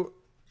 So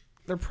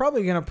they're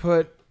probably going to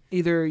put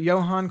either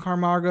Johan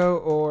Camargo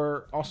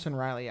or Austin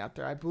Riley out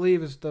there, I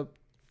believe is the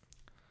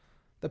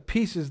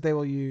pieces they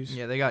will use.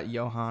 Yeah, they got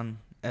Johan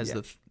as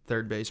the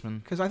third baseman.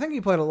 Because I think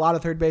he played a lot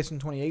of third base in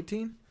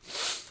 2018.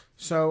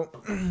 So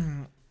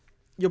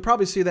you'll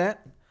probably see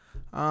that.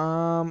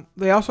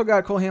 They also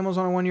got Cole Hamels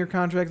on a 1-year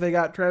contract. They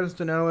got Travis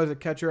Deneau as a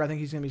catcher. I think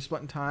he's going to be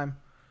splitting time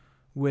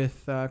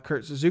with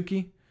Kurt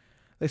Suzuki.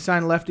 They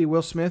signed lefty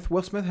Will Smith.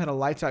 Will Smith had a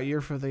lights-out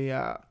year for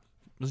the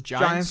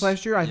Giants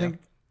last year. I think,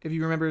 if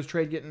you remember,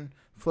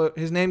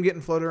 his name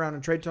getting floated around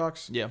in trade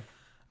talks. Yeah.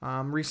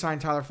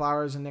 Re-signed Tyler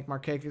Flowers and Nick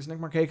Markakis. Nick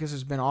Markakis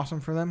has been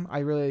awesome for them. I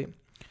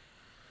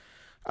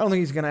don't think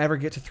he's going to ever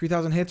get to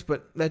 3,000 hits,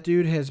 but that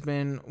dude has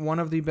been one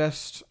of the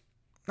best,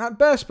 not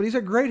best, but he's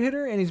a great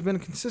hitter, and he's been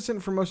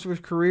consistent for most of his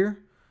career.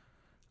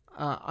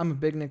 I'm a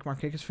big Nick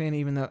Markakis fan,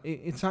 even though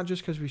it's not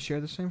just because we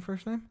share the same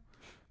first name,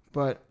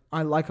 but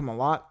I like him a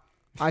lot.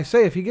 I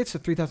say if he gets to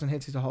 3,000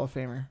 hits, he's a Hall of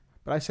Famer,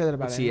 but I say that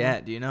about What's he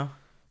at? Do you know?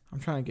 I'm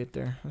trying to get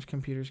there. This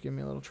computer's giving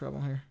me a little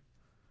trouble here.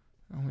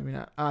 Oh, maybe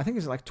not. I think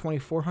it's like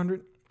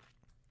 2,400.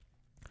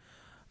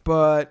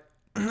 But,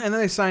 and then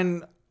they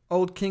signed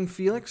old King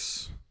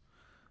Felix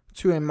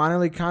to a minor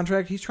league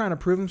contract. He's trying to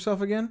prove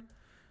himself again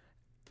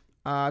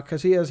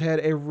because he has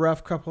had a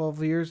rough couple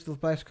of years, the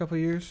last couple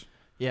of years.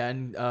 Yeah,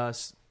 and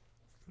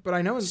but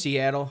I know in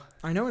Seattle.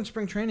 I know in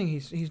spring training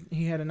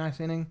he had a nice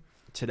inning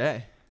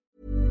Today.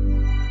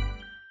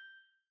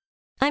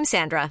 I'm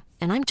Sandra,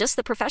 and I'm just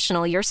the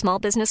professional your small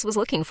business was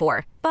looking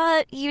for.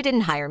 But you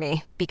didn't hire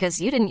me because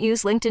you didn't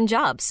use LinkedIn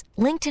Jobs.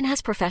 LinkedIn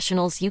has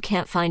professionals you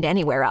can't find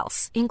anywhere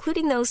else,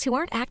 including those who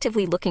aren't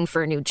actively looking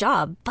for a new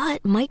job,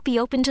 but might be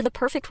open to the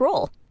perfect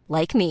role,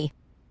 like me.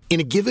 In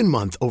a given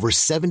month, over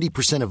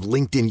 70% of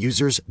LinkedIn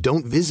users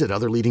don't visit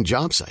other leading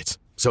job sites.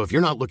 So if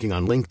you're not looking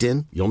on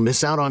LinkedIn, you'll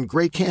miss out on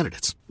great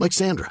candidates like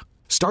Sandra.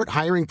 Start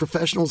hiring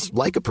professionals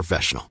like a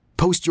professional.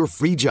 Post your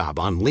free job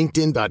on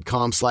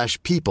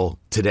linkedin.com/people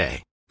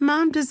today.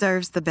 Mom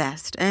deserves the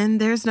best, and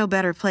there's no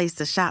better place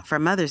to shop for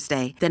Mother's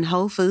Day than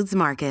Whole Foods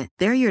Market.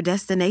 They're your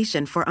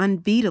destination for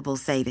unbeatable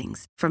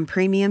savings, from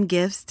premium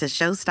gifts to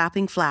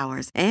show-stopping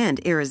flowers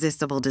and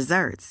irresistible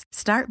desserts.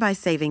 Start by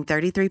saving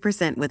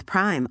 33% with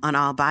Prime on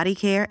all body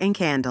care and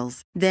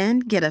candles. Then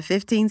get a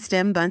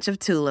 15-stem bunch of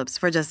tulips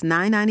for just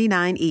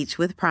 $9.99 each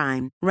with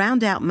Prime.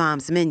 Round out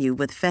Mom's menu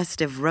with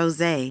festive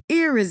rosé,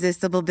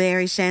 irresistible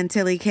berry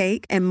chantilly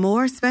cake, and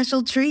more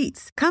special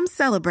treats. Come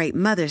celebrate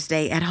Mother's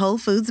Day at Whole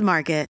Foods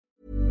Market.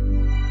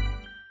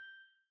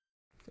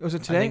 Was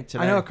it today?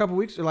 I know a couple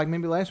weeks, or like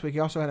maybe last week, he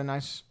also had a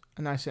nice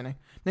inning.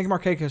 Nick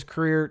Markakis'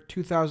 career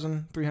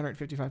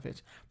 2,355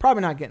 hits.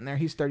 Probably not getting there.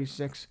 He's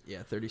 36.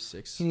 Yeah,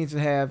 36. He needs to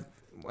have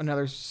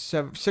another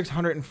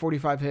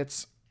 645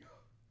 hits.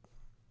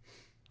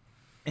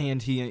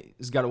 And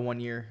he's got a 1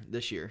 year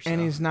this year. So.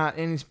 And he's not.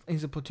 And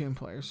he's a platoon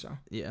player. So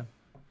yeah.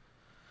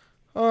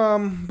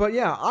 But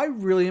yeah, I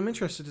really am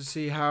interested to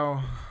see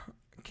how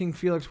King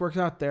Felix works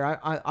out there.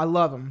 I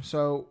love him.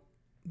 So.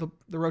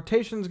 The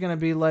rotation is going to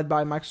be led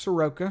by Mike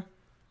Soroka.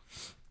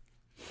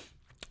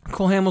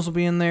 Cole Hamels will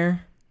be in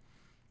there.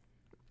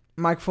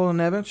 Mike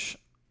Foltynewicz,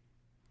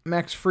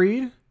 Max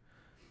Fried,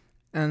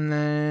 and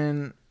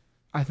then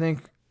I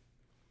think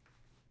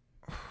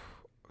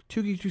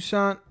Touki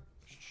Toussaint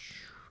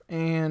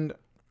and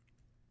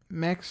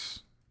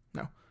Touki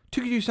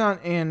Toussaint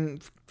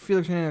and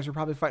Felix Hernandez are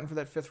probably fighting for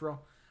that fifth row.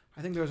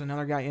 I think there was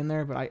another guy in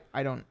there, but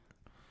I don't.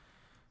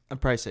 I'd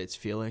probably say it's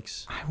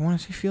Felix. I want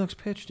to see Felix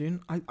pitch, dude.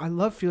 I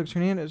love Felix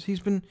Hernandez. He's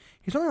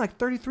only like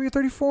 33 or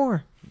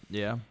 34.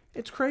 Yeah.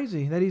 It's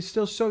crazy that he's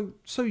still so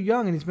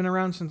young, and he's been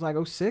around since like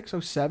 06,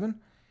 07.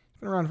 He's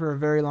been around for a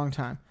very long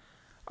time.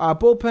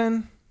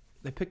 Bullpen.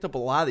 They picked up a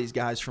lot of these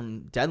guys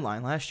from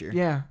deadline last year.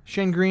 Yeah.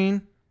 Shane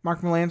Green,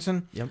 Mark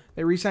Melanson. Yep.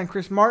 They re-signed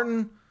Chris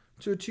Martin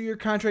to a 2-year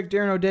contract.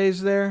 Darren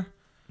O'Day's there.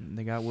 And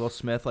they got Will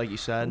Smith, like you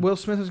said. Will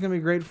Smith is going to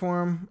be great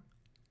for him.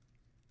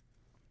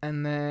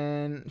 And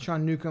then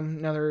Sean Newcomb,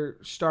 another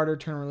starter,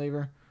 turn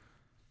reliever.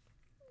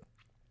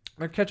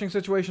 Their catching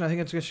situation, I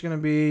think it's just going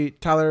to be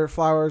Tyler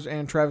Flowers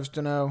and Travis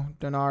Deneau.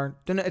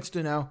 It's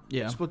Deneau.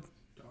 Yeah.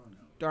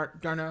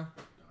 Darno.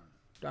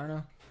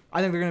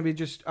 I think they're going to be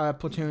just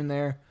platoon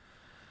there.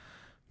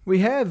 We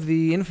have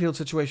the infield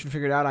situation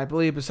figured out, I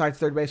believe, besides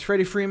third base.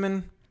 Freddie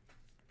Freeman,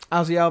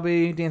 Ozzie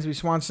Albies, Dansby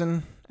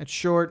Swanson at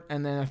short.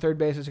 And then at third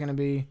base is going to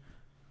be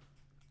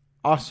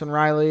Austin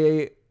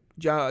Riley,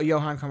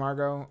 Johan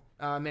Camargo.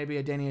 Maybe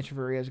a Danny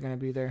Echeverria is going to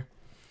be there.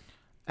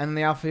 And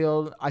the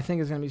outfield, I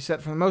think, is going to be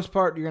set for the most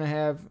part. You're going to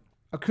have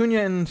Acuna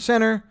in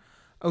center,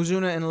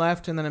 Ozuna in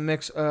left, and then a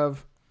mix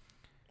of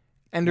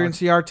Ender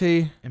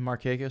Inciarte, and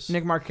Markakis.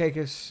 Nick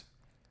Markakis.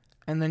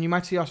 And then you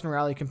might see Austin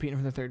Riley competing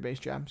for the third base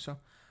job. So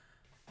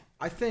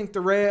I think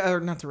the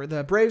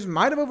Braves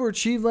might have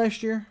overachieved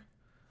last year.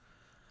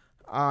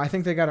 I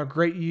think they got a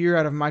great year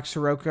out of Mike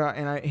Soroka,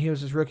 and he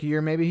was his rookie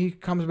year. Maybe he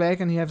comes back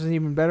and he has an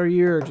even better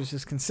year or just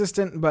is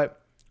consistent, but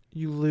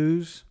you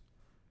lose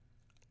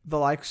the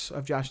likes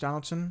of Josh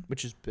Donaldson.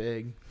 Which is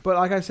big. But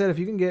like I said, if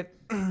you can get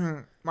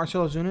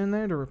Marcell Ozuna in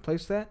there to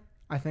replace that,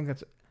 I think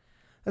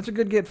that's a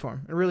good get for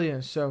him. It really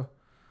is. So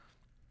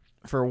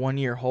for a 1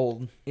 year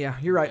hold. Yeah,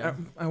 you're right. Yeah.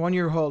 A 1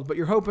 year hold. But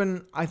you're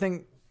hoping, I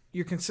think,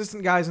 your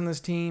consistent guys in this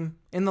team,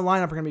 in the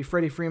lineup, are going to be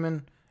Freddie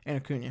Freeman and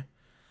Acuna.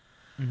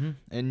 Mm-hmm.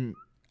 And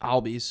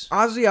Albies.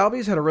 Ozzy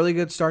Albies had a really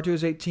good start to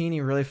his 18.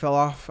 He really fell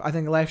off. I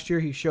think last year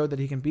he showed that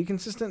he can be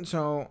consistent,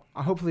 so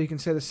hopefully he can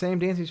say the same.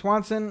 Dansby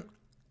Swanson,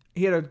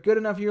 he had a good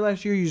enough year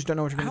last year. You just don't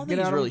know what you're going to get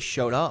out of him. I don't think he's really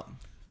showed up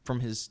from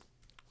his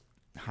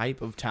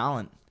hype of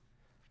talent.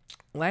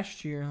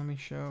 Last year, let me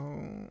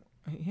show.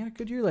 He had a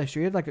good year last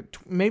year. He had like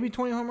maybe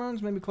 20 home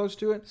runs, maybe close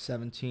to it.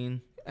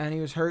 17. And he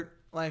was hurt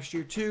last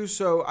year too,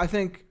 so I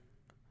think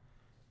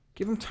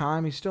give him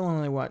time. He's still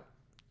only,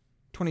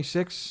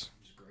 26?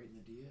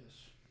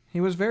 He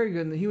was very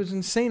good. He was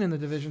insane in the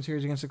division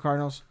series against the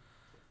Cardinals.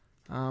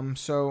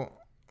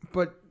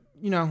 But,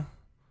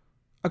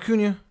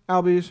 Acuna,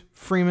 Albies,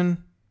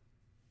 Freeman,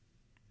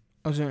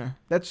 Ozuna.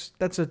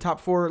 That's a top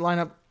 4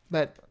 lineup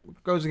that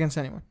goes against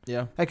anyone.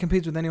 Yeah. That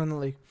competes with anyone in the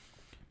league.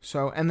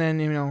 So, and then,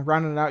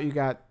 rounding it out, you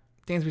got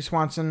Dansby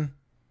Swanson,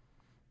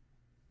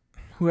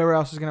 whoever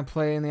else is going to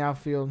play in the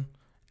outfield,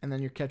 and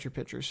then your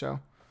catcher-pitcher. So,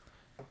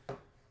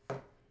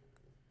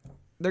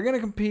 they're going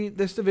to compete.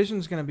 This division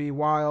is going to be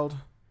wild.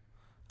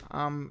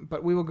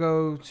 But we will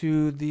go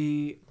to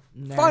the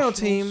final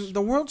team,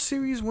 the World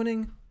Series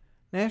winning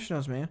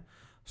Nationals, man.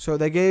 So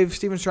they gave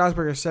Steven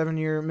Strasburg a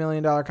 7-year $1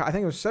 million. I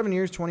think it was 7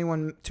 years,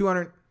 $210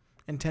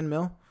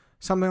 million,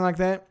 something like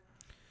that.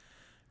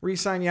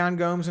 Re-signed Yan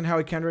Gomes and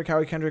Howie Kendrick.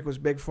 Howie Kendrick was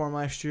big for him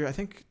last year. I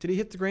think did he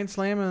hit the grand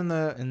slam in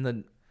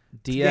the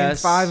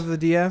DS Game 5 of the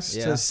DS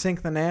to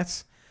sink the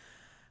Nats?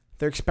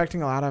 They're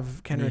expecting a lot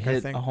of Kendrick. He hit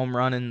I think a home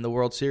run in the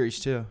World Series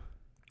too.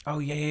 Oh,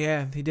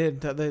 yeah, he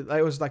did.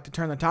 It was like to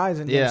turn the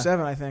ties in Game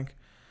 7, I think.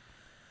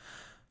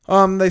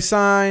 They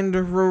signed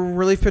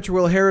relief pitcher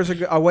Will Harris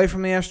away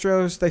from the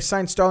Astros. They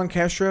signed Starlin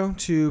Castro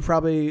to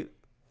probably,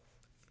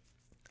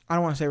 I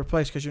don't want to say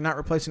replace because you're not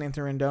replacing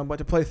Anthony Rendon, but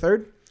to play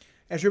third.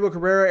 Asdrubal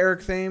Cabrera,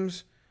 Eric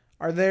Thames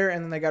are there,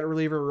 and then they got a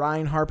reliever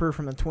Ryan Harper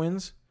from the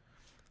Twins.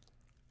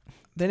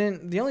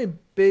 The only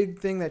big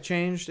thing that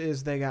changed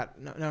is they got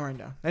no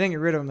Rendon. They didn't get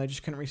rid of him. They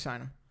just couldn't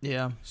re-sign him.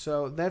 Yeah.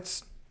 So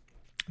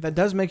that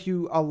does make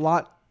you a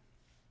lot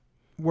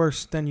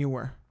worse than you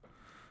were.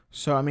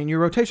 So, I mean, your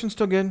rotation's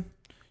still good.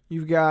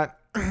 You've got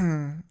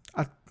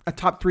a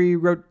top three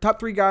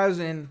guys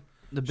in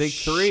the big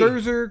three.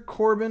 Scherzer,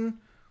 Corbin,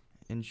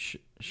 and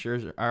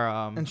Scherzer,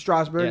 and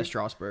Strasburg. Yeah,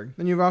 Strasburg.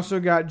 Then you've also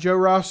got Joe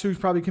Ross, who's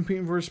probably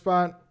competing for a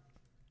spot.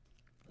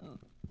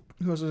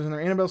 Who else is in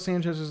there? Anibal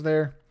Sanchez is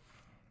there.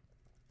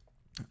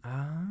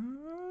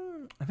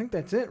 I think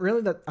that's it,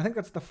 really. I think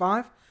that's the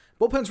 5.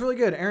 Bullpen's really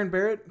good. Aaron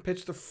Barrett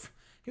pitched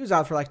he was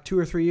out for like 2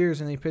 or 3 years,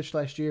 and he pitched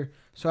last year.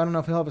 So I don't know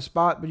if he'll have a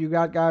spot, but you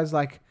got guys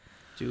like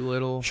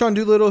Sean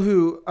Doolittle,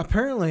 who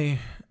apparently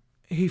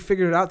he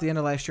figured it out at the end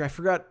of last year. I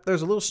forgot.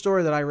 There's a little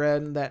story that I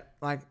read that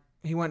like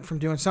he went from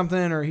doing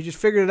something or he just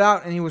figured it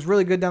out, and he was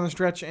really good down the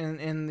stretch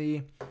in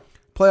the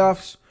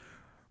playoffs.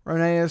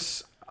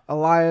 Roneus,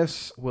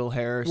 Elias, Will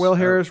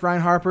Harris,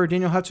 Ryan Harper,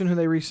 Daniel Hudson, who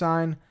they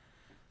re-signed,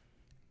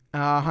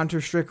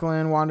 Hunter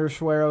Strickland, Wander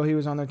Suero. He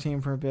was on their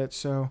team for a bit.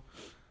 So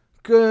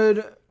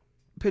good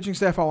pitching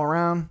staff all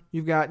around.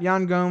 You've got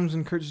Yan Gomes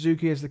and Kurt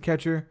Suzuki as the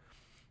catcher.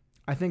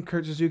 I think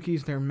Kurt Suzuki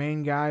is their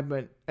main guy,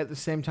 but at the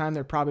same time,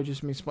 they're probably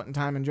just going to be splitting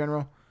time in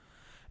general.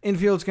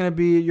 Infield's going to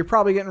be, you're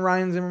probably getting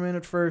Ryan Zimmerman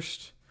at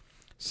first.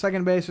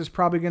 Second base is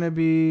probably going to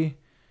be,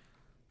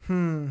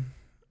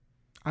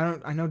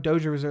 I know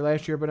Dozier was there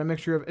last year, but a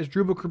mixture of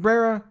Asdrubal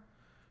Cabrera,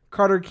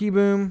 Carter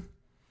Kieboom,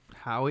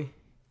 Howie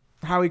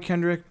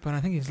Kendrick, but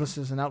I think he's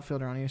listed as an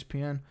outfielder on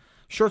ESPN.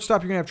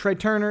 Shortstop, you're going to have Trey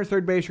Turner.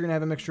 Third base, you're going to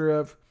have a mixture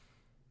of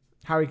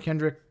Howie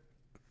Kendrick,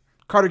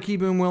 Carter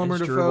Kieboom, Wilmer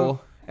Defoe,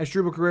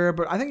 Asdrubal Cabrera,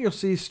 but I think you'll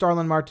see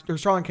Starlin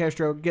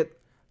Castro get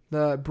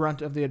the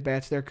brunt of the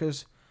at-bats there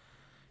because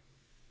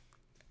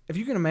if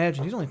you can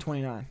imagine, he's only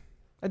 29.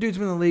 That dude's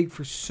been in the league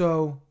for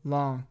so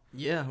long.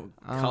 Yeah,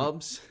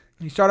 Cubs.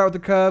 He started out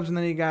with the Cubs, and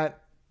then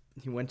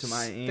he went to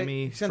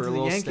Miami for a the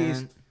little Yankees,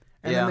 stint.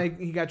 And then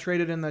he got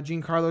traded in the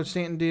Giancarlo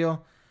Stanton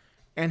deal,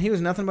 and he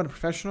was nothing but a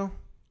professional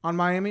on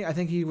Miami. I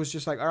think he was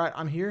just like, all right,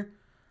 I'm here.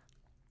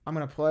 I'm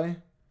going to play.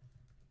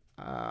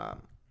 I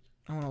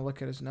want to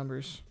look at his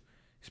numbers.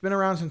 He's been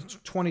around since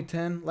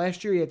 2010.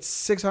 Last year, he had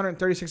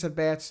 636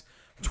 at-bats,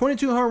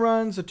 22 home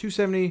runs, a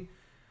 270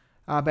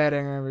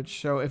 batting average.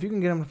 So if you can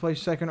get him to play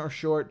second or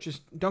short,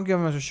 just don't give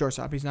him as a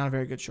shortstop. He's not a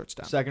very good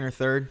shortstop. Second or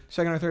third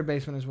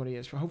baseman is what he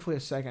is. Hopefully a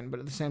second, but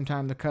at the same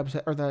time,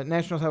 the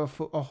Nationals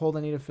have a hole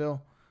they need to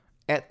fill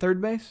at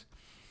third base.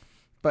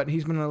 But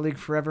he's been in the league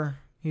forever.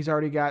 He's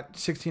already got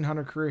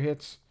 1,600 career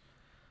hits,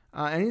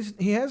 and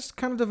he has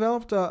kind of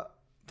developed the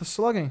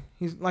slugging.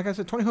 He's, like I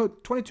said,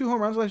 22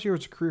 home runs last year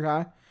was a career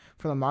high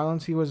for the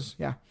Marlins. He was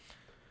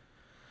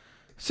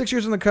 6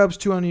 years in the Cubs,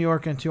 2 on New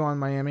York and 2 on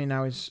Miami.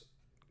 Now he's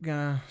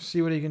gonna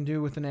see what he can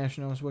do with the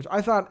Nationals, which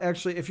I thought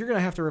actually, if you're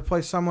gonna have to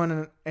replace someone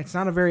and it's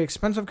not a very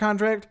expensive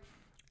contract,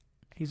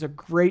 he's a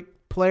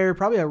great player,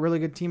 probably a really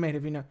good teammate.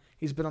 If you know,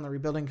 he's been on the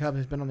rebuilding Cubs,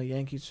 he's been on the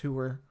Yankees, who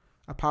were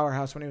a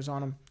powerhouse when he was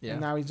on them,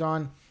 and now he was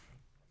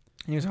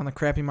on the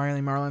crappy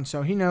Miami Marlins,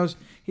 so he knows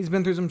he's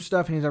been through some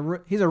stuff, and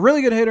he's a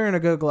really good hitter and a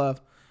good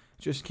glove.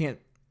 Just can't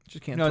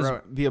throw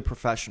it. Be a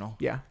professional.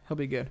 Yeah, he'll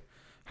be good.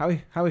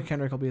 Howie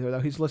Kendrick will be there, though.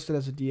 He's listed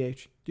as a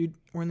DH. Dude,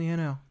 we're in the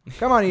NL.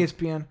 Come on,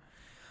 ESPN.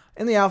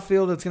 In the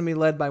outfield, it's going to be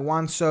led by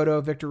Juan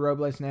Soto, Victor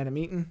Robles, and Adam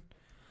Eaton.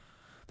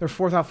 Their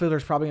fourth outfielder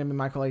is probably going to be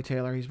Michael A.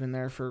 Taylor. He's been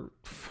there for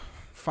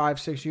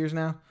 5-6 years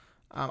now.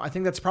 I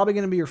think that's probably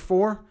going to be your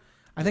 4.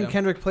 I think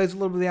Kendrick plays a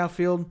little bit of the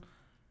outfield.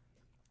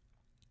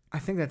 I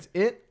think that's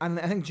it. I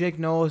think Jake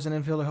Noll is an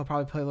infielder. He'll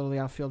probably play a little of the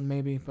outfield,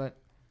 maybe. But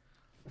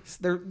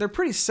they're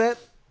pretty set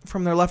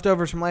from their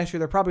leftovers from last year.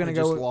 They're probably going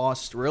to go. Just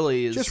lost,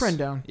 really. Is just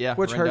Rendon. Yeah,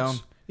 which Rendon.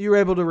 hurts. You were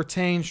able to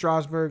retain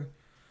Strasburg,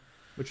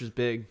 which was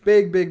big.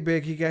 Big.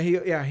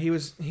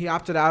 He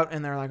opted out,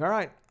 and they're like, all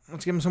right,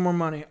 let's give him some more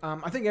money.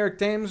 I think Eric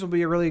Thames will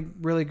be a really,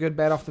 really good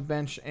bat off the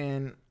bench,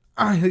 and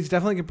he's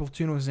definitely going to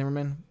platoon with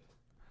Zimmerman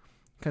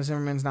because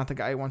Zimmerman's not the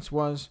guy he once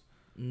was.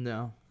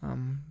 No.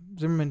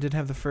 Zimmerman did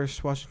have the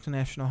first Washington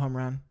National home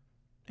run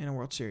in a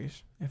World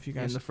Series. If you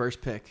guys and the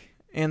first pick.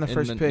 And the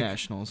first pick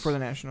Nationals. for the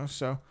Nationals.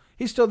 So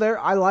he's still there.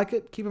 I like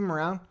it. Keep him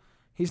around.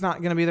 He's not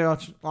going to be there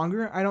much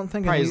longer. I don't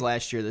think. Probably his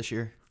last year this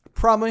year.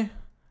 Probably,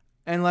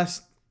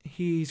 unless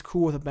he's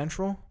cool with a bench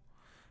role,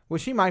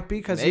 which he might be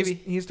because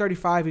he's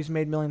 35. He's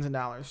made millions of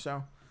dollars.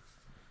 So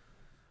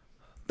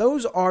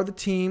those are the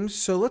teams.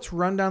 So let's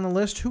run down the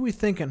list. Who we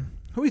thinking?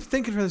 Who we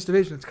thinking for this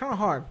division? It's kind of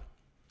hard.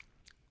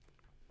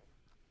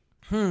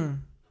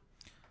 I'm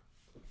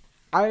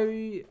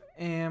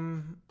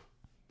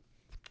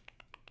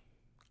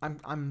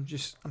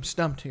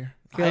stumped here.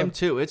 Caleb, I am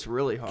too. It's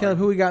really hard. Caleb,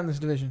 who we got in this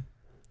division?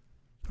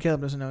 Caleb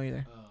doesn't know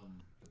either.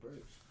 The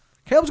Braves.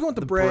 Caleb's going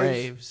with the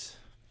Braves.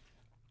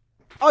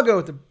 I'll go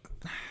with the.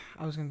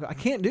 I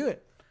can't do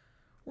it.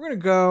 We're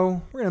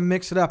gonna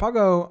mix it up. I'll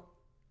go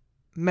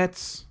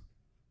Mets,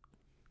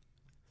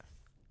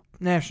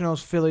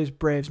 Nationals, Phillies,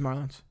 Braves,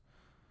 Marlins.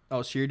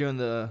 Oh, so you're doing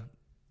the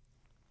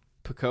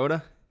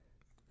Pacoda?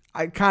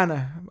 I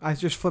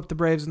just flipped the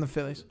Braves and the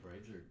Phillies.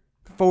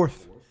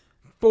 Fourth.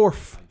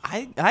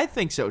 I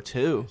think so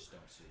too.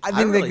 I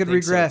think they could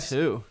regress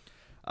so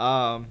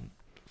too.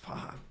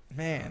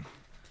 Man,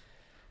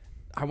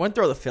 I want to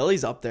throw the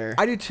Phillies up there.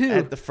 I do too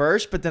at the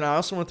first, but then I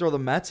also want to throw the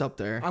Mets up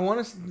there.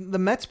 The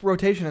Mets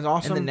rotation is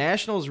awesome. And the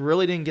Nationals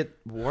really didn't get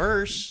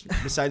worse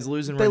besides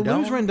losing Rendon. They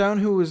lose Rendon,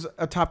 who was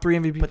a top 3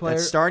 MVP player.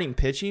 But starting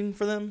pitching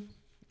for them,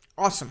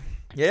 awesome.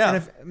 Yeah. And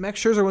if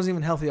Max Scherzer wasn't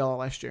even healthy all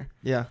last year.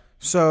 Yeah.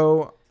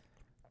 So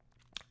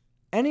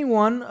any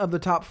one of the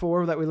top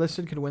 4 that we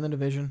listed could win the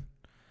division.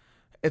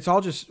 It's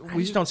all just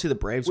we just don't see the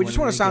Braves. We just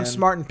want to sound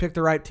smart and pick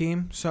the right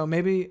team. So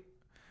maybe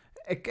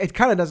it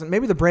kind of doesn't.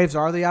 Maybe the Braves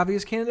are the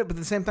obvious candidate, but at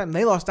the same time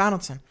they lost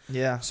Donaldson.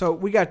 Yeah. So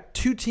we got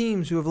 2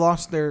 teams who have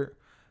lost their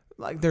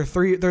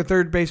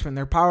third baseman,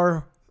 their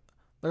power.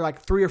 They're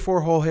like 3 or 4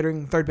 hole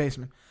hitting third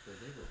baseman.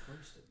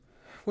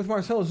 With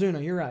Marcell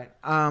Ozuna, you're right.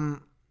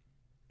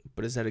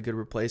 But is that a good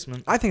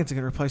replacement? I think it's a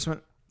good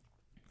replacement.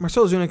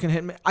 Marcell Ozuna can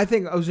hit. I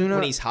think Ozuna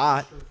when he's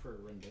hot.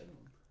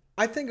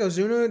 I think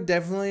Ozuna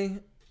definitely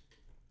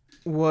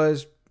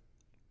was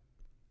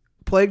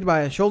plagued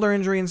by a shoulder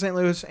injury in St.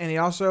 Louis, and he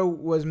also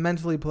was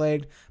mentally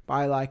plagued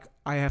by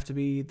I have to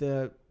be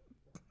the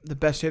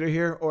best hitter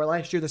here, or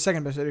last year the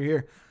second best hitter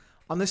here.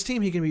 On this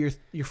team, he can be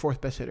your 4th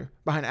best hitter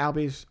behind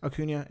Albies,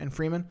 Acuna, and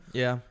Freeman.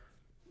 Yeah.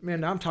 Man,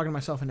 now I'm talking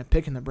myself into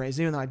picking the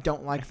Braves, even though I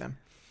don't like them.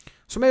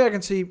 So maybe I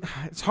can see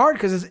it's hard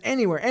because it's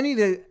anywhere.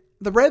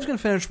 The Braves can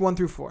finish 1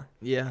 through 4.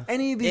 Yeah.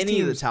 Any of these teams.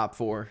 Any of the top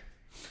 4.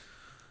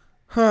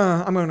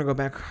 I'm going to go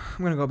back.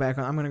 I'm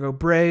going to go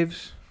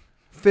Braves,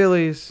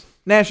 Phillies,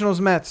 Nationals,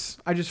 Mets.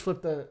 I just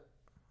flipped the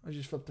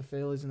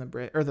Phillies and the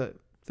Braves, or the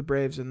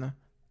Braves and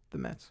the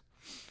Mets.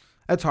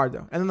 That's hard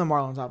though. And then the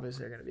Marlins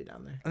obviously are going to be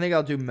down there. I think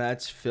I'll do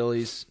Mets,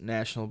 Phillies,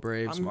 National,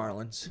 Braves,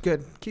 Marlins.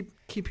 Good.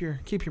 Keep your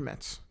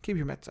Mets. Keep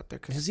your Mets up there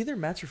it's either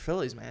Mets or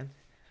Phillies, man.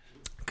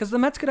 Because the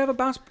Mets could have a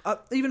bounce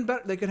even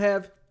better. They could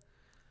have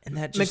and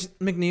that just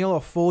McNeil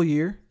a full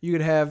year. You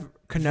could have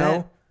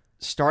Cano.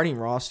 Starting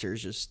roster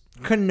is just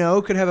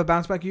Cano could have a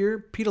bounce back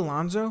year. Pete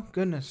Alonso,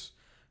 goodness.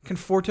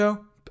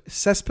 Conforto,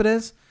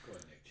 Cespedes. Go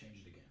ahead, Nick,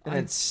 change it again.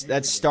 And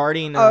that's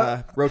starting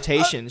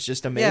rotation is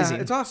just amazing.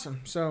 Yeah, it's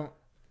awesome. So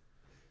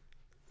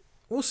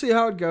we'll see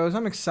how it goes.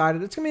 I'm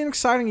excited. It's gonna be an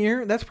exciting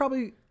year. That's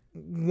probably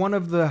one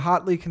of the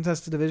hotly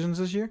contested divisions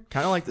this year.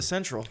 Kind of like the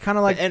Central. Kind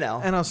of like the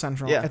NL. NL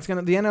Central. Yeah.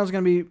 The NL is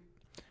gonna be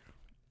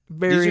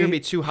very. These are gonna be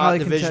 2 hot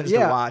divisions to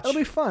watch. It'll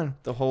be fun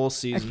the whole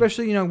season.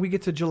 Especially we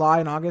get to July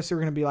and August. So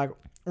we're gonna be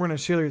we're going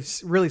to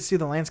really see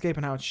the landscape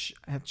and how it's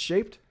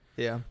shaped.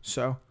 Yeah.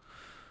 So,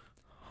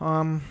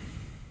 all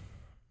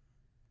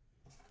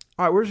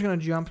right, we're just going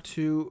to jump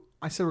to,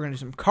 I said we're going to do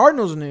some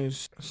Cardinals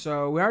news.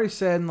 So, we already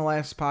said in the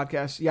last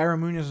podcast, Yairo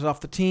Munoz is off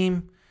the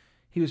team.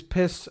 He was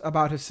pissed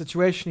about his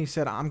situation. He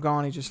said, I'm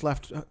gone. He just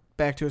left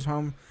back to his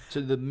home. To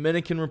the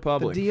Dominican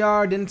Republic. The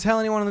DR didn't tell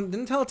anyone,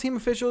 didn't tell team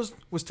officials,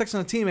 was texting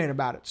a teammate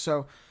about it.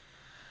 So,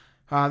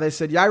 they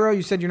said, Yairo,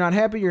 you said you're not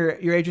happy.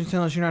 Your agent's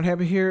telling us you're not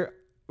happy here.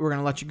 We're going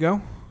to let you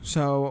go.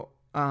 So,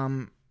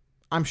 I'm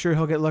sure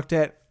he'll get looked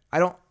at.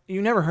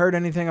 You never heard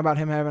anything about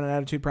him having an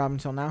attitude problem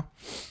until now.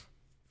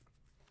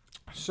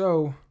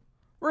 So,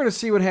 we're going to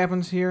see what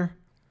happens here.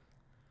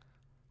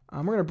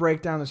 We're going to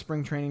break down the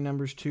spring training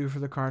numbers, too, for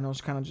the Cardinals,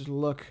 kind of just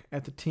look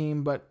at the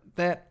team. But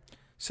that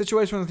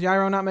situation with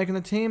Yairo not making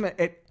the team,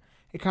 it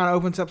kind of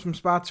opens up some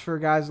spots for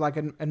guys like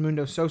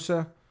Edmundo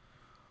Sosa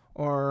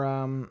or, I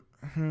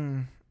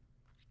don't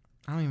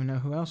even know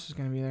who else is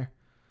going to be there.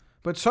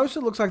 But Sosa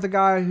looks like the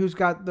guy who's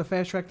got the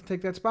fast track to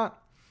take that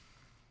spot.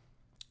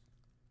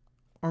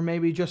 Or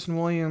maybe Justin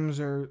Williams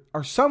or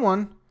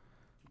someone.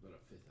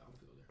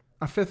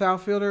 A fifth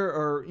outfielder,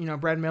 or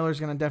Brad Miller's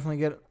going to definitely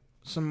get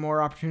some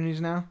more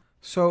opportunities now.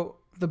 So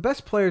the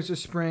best players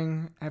this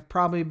spring have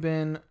probably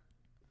been.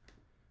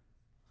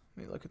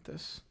 Let me look at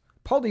this.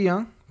 Paul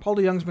DeJong. Paul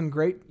DeJong's been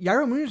great.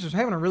 Yairo Munoz is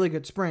having a really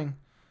good spring.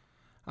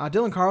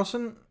 Dylan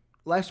Carlson,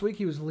 last week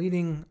he was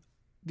leading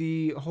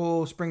the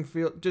whole spring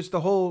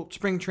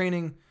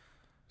training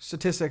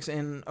statistics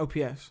in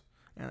OPS.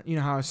 You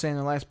know how I was saying in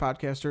the last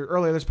podcast or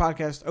earlier this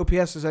podcast,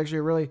 OPS is actually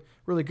a really,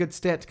 really good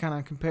stat to kind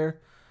of compare.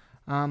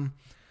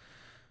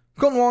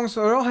 Colton Wong,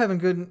 so they're all having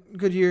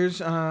good years.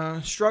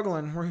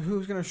 Struggling.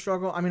 Who's going to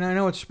struggle? I mean, I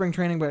know it's spring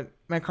training, but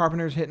Matt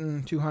Carpenter's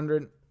hitting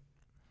 200.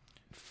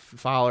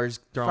 Fowler's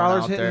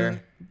out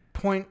there.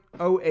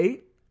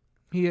 .08.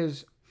 He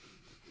is.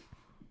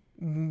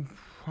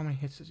 How many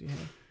hits does he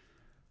have?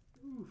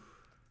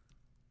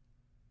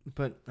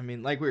 But, I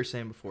mean, like we were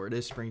saying before, it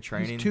is spring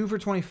training. He's 2 for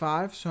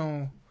 25,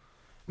 so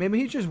maybe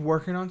he's just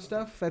working on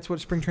stuff. That's what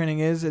spring training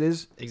is. It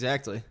is.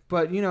 Exactly.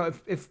 But,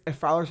 if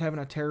Fowler's having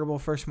a terrible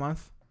first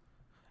month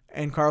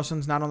and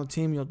Carlson's not on the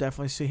team, you'll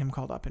definitely see him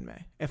called up in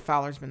May if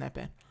Fowler's been that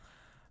bad.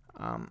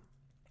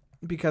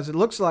 Because it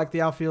looks like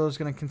the outfield is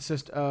going to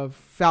consist of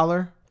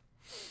Fowler.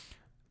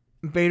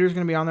 Bader's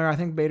going to be on there. I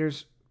think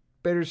Bader's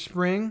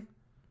spring.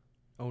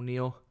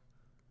 O'Neill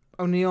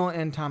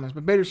and Thomas.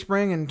 But Bader's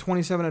spring and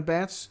 27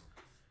 at-bats.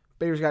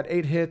 Bader's got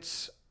 8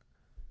 hits,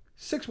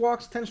 6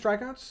 walks, 10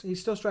 strikeouts.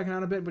 He's still striking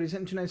out a bit, but he's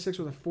hitting 296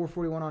 with a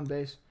 441 on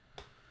base.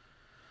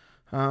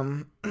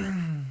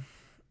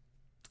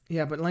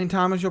 Yeah, but Lane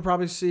Thomas you'll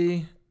probably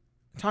see.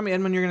 Tommy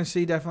Edman you're going to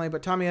see definitely,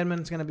 but Tommy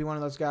Edman's going to be one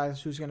of those guys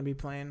who's going to be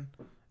playing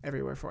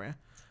everywhere for you.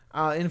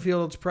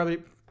 Infield's probably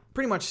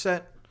pretty much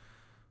set.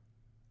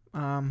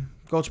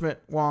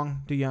 Goldschmidt,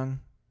 Wong, DeJong,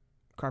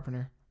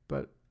 Carpenter.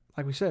 But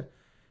like we said,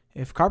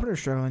 if Carpenter's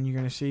struggling, you're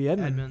going to see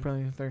Edman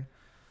probably in the third.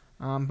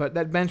 But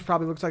that bench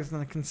probably looks like it's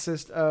going to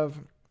consist of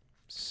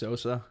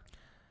Sosa,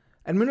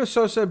 Edmundo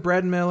Sosa,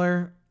 Brad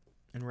Miller,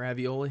 and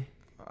Ravioli.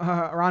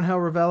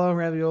 Rangel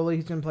Ravioli.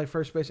 He's going to play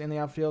first base in the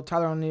outfield.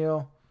 Tyler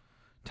O'Neill,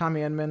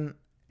 Tommy Edman,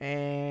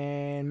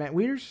 and Matt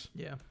Wieters.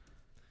 Yeah.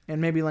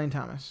 And maybe Lane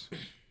Thomas.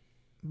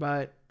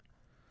 But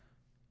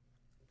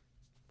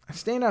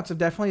standouts have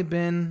definitely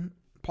been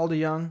Paul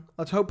DeJong.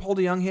 Let's hope Paul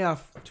DeJong hit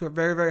off to a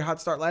very, very hot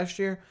start last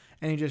year,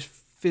 and he just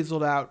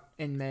fizzled out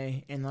in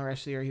May. And the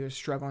rest of the year he was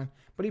struggling.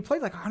 But he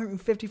played like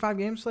 155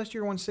 games last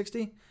year,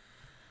 160.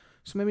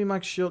 So maybe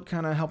Mike Schilt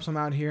kind of helps him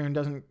out here and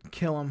doesn't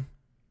kill him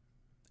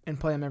and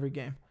play him every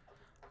game.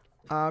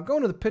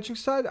 Going to the pitching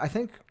side, I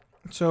think.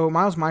 So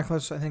Miles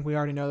Michaelis, I think we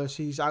already know this.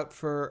 He's out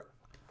for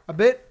a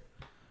bit.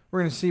 We're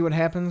going to see what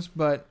happens,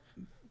 but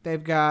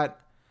they've got,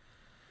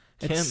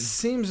 Kim. It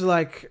seems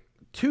like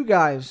 2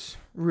 guys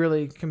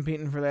really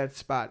competing for that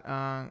spot.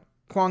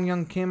 Kwang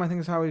Young Kim, I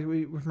think is how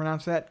we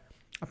pronounce that.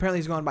 Apparently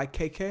he's going by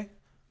KK.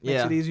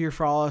 Makes it easier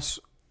for all us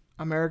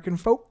American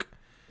folk.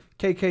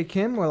 KK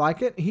Kim, we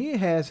like it. He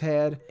has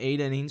had 8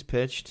 innings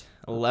pitched,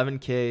 11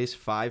 Ks,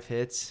 5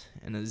 hits,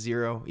 and a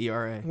 0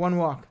 ERA. 1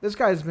 walk. This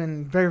guy's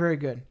been very, very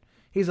good.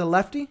 He's a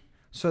lefty,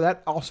 so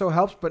that also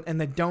helps,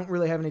 and they don't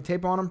really have any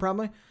tape on him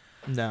probably.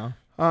 No.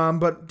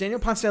 But Daniel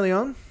Ponce de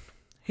Leon,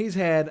 he's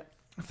had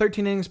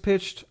 13 innings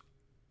pitched,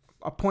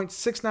 a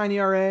 .69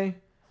 ERA.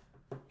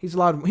 He's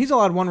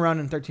allowed 1 run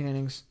in 13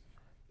 innings,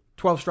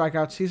 12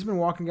 strikeouts. He's been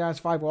walking guys,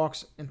 5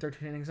 walks in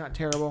 13 innings. Not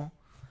terrible.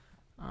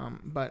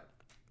 But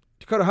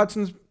Dakota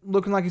Hudson's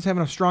looking like he's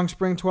having a strong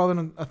spring, 12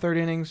 in a third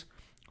innings,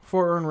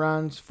 4 earned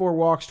runs, 4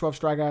 walks, 12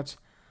 strikeouts.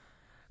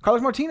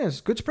 Carlos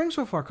Martinez, good spring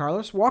so far,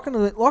 Carlos.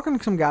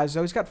 Walking some guys,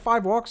 though. He's got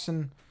 5 walks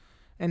and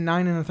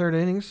 9 in the third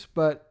innings,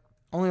 but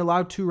only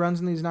allowed 2 runs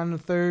in these 9 in the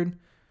third,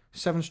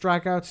 7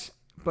 strikeouts.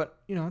 But,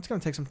 it's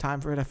going to take some time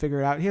for him to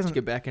figure it out. He hasn't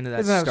get back into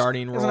that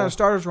starting role. He hasn't had a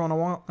starter's role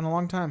in a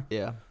long time.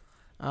 Yeah.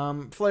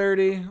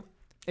 Flaherty,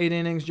 8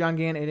 innings. John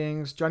Gant, 8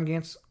 innings. John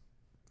Gant's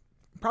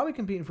probably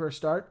competing for a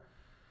start.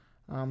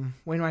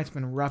 Wainwright's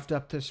been roughed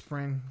up this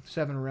spring,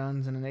 7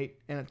 runs and 8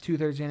 and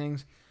 2/3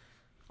 innings.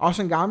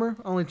 Austin Gomber,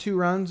 only 2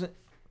 runs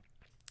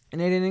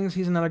in 8 innings.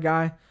 He's another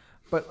guy.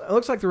 But it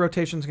looks like the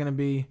rotation's going to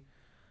be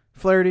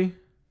Flaherty,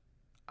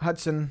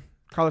 Hudson,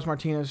 Carlos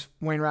Martinez,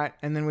 Wainwright,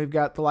 and then we've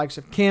got the likes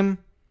of Kim,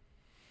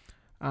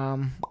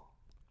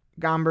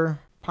 Gomber,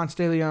 Ponce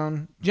de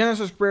Leon,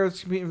 Genesis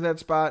Cabrera's competing for that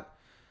spot.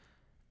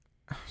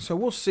 So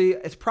we'll see.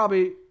 It's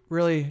probably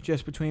really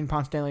just between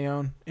Ponce de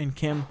Leon and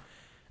Kim.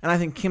 And I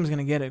think Kim's going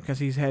to get it because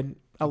he's had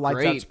a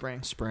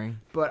lights-out spring.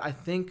 But I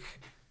think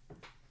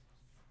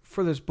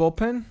for this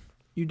bullpen,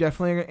 you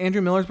definitely...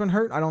 Andrew Miller's been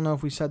hurt. I don't know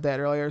if we said that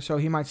earlier, so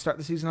he might start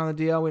the season on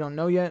the DL. We don't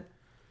know yet.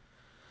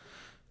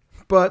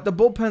 But the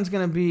bullpen's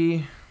going to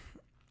be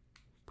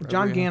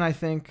John Gant, I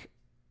think,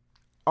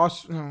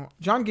 Also,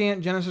 John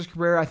Gant, Genesis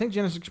Cabrera. I think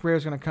Genesis Cabrera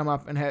is going to come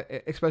up and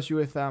especially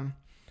with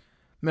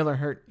Miller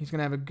hurt, he's going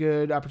to have a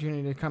good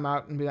opportunity to come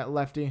out and be that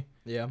lefty.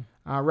 Yeah.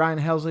 Ryan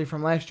Helsley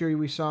from last year,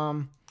 we saw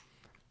him.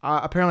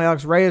 Apparently,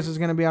 Alex Reyes is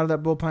going to be out of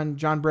that bullpen.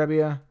 John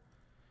Brebbia.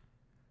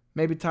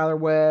 Maybe Tyler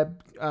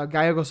Webb.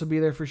 Gallegos will be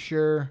there for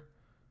sure.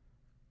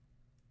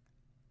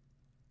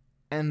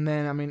 And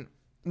then,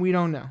 we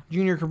don't know.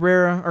 Junior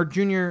Cabrera or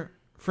Junior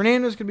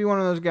Fernandez could be one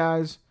of those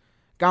guys.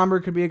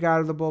 Gomber could be a guy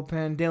out of the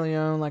bullpen. De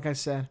Leon, like I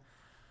said.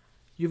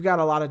 You've got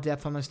a lot of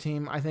depth on this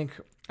team. I think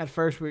at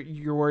first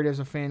you're worried as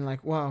a fan,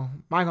 like, whoa,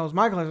 Michael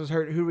is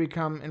hurt. Who do we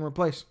come and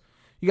replace?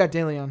 You got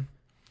De Leon.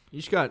 You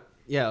just got,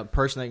 a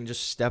person that can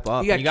just step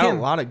up. You got Kim.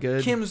 a lot of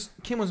good. Kim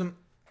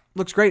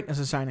looks great as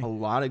a signing. A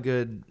lot of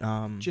good.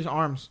 Just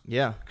arms.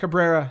 Yeah.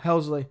 Cabrera,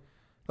 Helsley.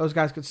 Those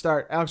guys could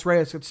start. Alex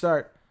Reyes could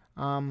start.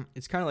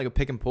 It's kind of like a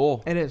pick and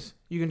pull. It is.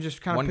 You can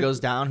just kind of one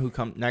goes down, who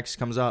next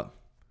comes up.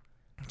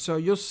 So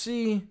you'll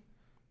see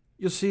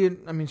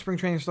it. Spring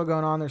training is still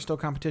going on. There's still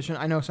competition.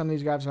 I know some of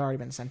these guys have already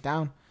been sent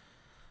down.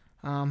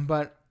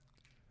 But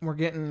we're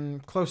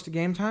getting close to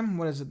game time.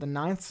 What is it, the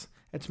 9th?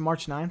 It's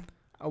March 9th.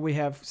 We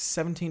have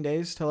 17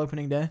 days till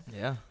opening day.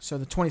 Yeah. So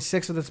the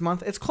 26th of this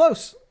month. It's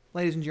close,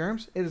 ladies and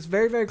germs. It is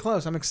very, very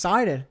close. I'm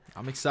excited.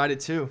 I'm excited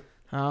too.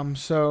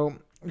 So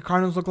the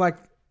Cardinals look like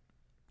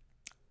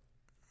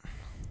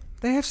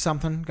they have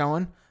something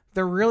going.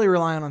 They're really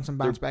relying on some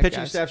bounce back pitching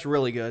guys. staff's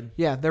really good.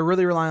 Yeah, they're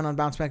really relying on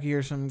bounce back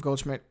years from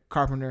Goldschmidt,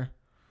 Carpenter,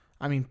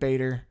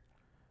 Bader.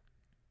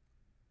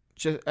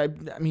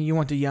 You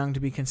want DeYoung to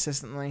be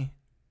consistently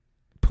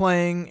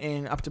playing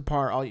and up to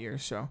par all year.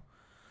 So,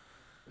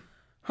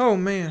 oh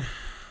man.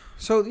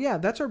 So yeah,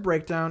 that's our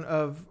breakdown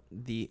of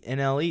the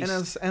NL East.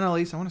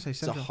 NL East. I want to say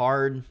Central. It's a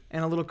hard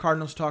and a little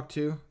Cardinals talk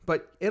too,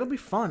 but it'll be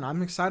fun.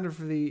 I'm excited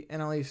for the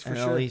NL East for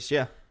sure. NL East,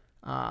 yeah.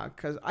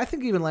 Because I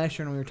think even last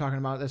year when we were talking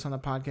about this on the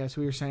podcast,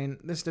 we were saying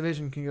this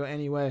division can go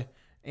any way,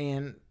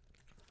 and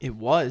it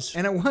was.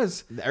 And it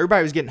was.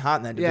 Everybody was getting hot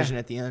in that division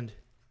at the end.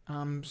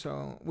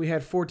 So we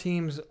had 4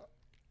 teams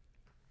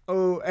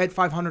at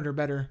 500 or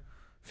better.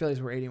 Phillies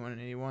were 81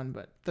 and 81,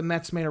 but the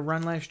Mets made a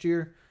run last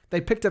year.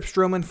 They picked up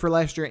Stroman for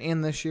last year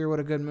and this year. What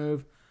a good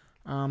move.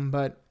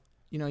 But,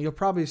 you'll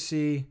probably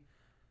see.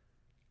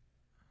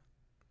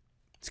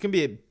 It's going to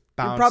be a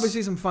bounce. You'll probably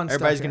see some fun stuff.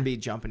 Everybody's going to be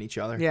jumping each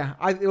other. Yeah,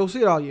 we'll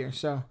see it all year.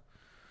 So,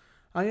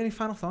 any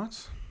final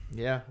thoughts?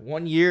 Yeah,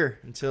 1 year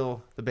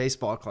until the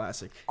baseball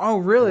classic. Oh,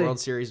 really? World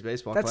Series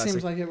baseball classic. That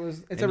seems like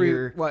it's and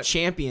every, what?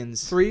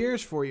 Champions. 3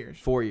 years, 4 years?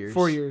 4 years.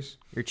 4 years.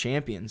 You're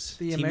champions.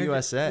 Team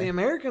USA. The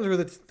Americans were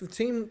the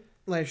team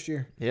last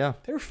year. Yeah.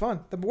 They were fun.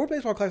 The World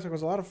Baseball Classic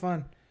was a lot of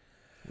fun.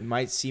 We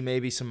might see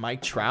maybe some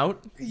Mike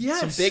Trout. Yes.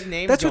 Some big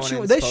names That's going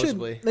what in, they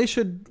supposedly. They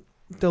should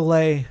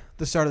delay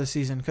the start of the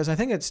season because I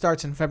think it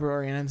starts in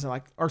February and ends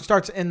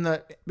starts in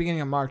the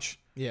beginning of March.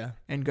 Yeah.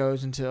 And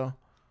goes until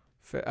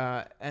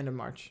end of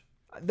March.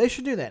 They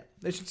should do that.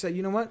 They should say,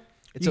 you know what?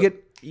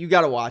 You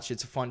got to watch.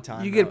 It's a fun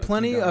time. You get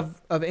plenty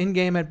of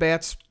in-game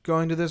at-bats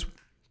going to this.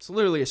 It's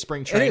literally a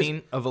spring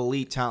training of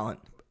elite talent.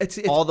 It's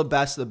all the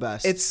best of the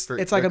best.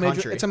 It's like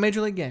a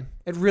major league game.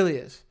 It really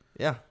is.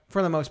 Yeah.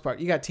 For the most part.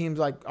 You got teams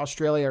like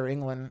Australia or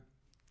England.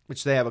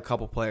 Which they have a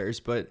couple players,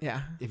 but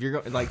yeah. If you're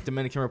going like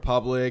Dominican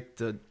Republic,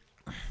 the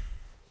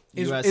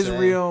USA.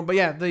 Israel, but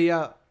yeah,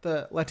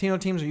 the Latino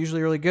teams are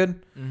usually really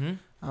good. Mm-hmm.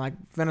 Like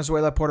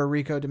Venezuela, Puerto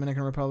Rico,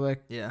 Dominican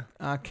Republic. Yeah.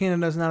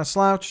 Canada's not a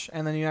slouch,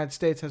 and then the United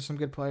States has some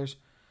good players.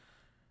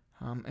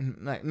 And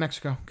like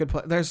Mexico, good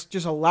play. There's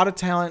just a lot of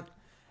talent,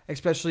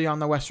 especially on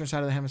the western side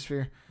of the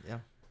hemisphere. Yeah.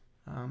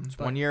 It's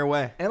 1 year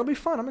away. It'll be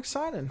fun. I'm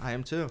excited. I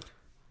am too.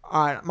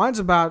 All right, mine's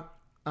about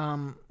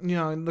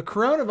the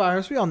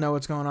coronavirus. We all know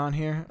what's going on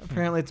here.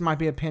 Apparently, it might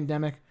be a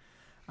pandemic.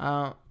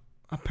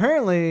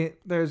 Apparently,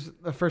 there's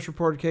the first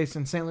reported case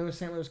in St.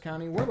 Louis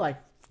County. We're like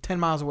 10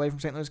 miles away from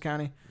St. Louis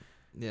County.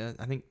 Yeah,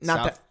 I think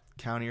not South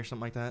County or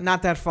something like that.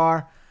 Not that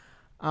far.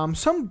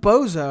 Some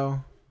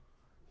bozo,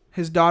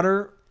 his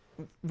daughter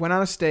went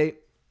out of state,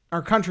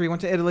 or country,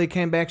 went to Italy,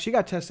 came back. She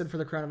got tested for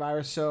the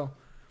coronavirus, so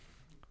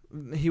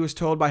he was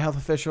told by health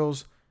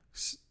officials,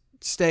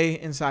 stay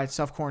inside,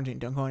 self-quarantine,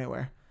 don't go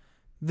anywhere.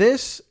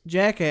 This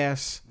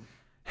jackass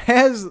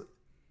has,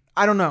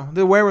 I don't know,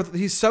 the wherewithal.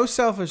 He's so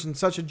selfish and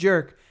such a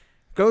jerk.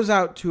 Goes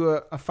out to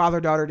a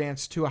father-daughter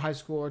dance to a high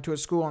school or to a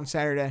school on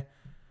Saturday.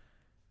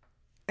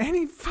 And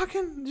he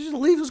fucking just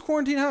leaves his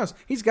quarantine house.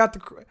 He's got the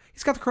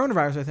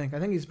coronavirus, I think. I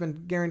think he's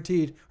been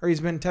guaranteed, or he's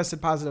been tested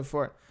positive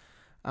for it.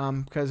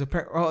 Because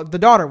the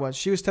daughter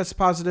she was tested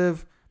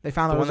positive. They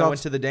found the results. One that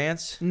went to the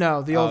dance?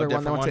 No, the older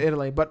one that went to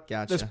Italy. But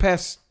This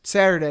past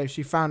Saturday,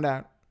 she found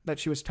out that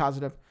she was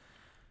positive.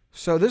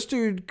 So this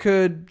dude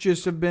could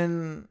just have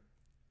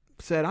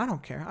said, I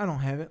don't care. I don't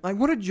have it. Like,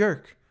 what a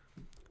jerk.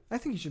 I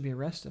think he should be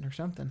arrested or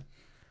something.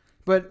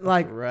 But,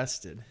 like...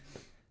 Arrested.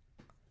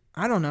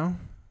 I don't know.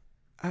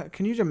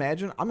 Can you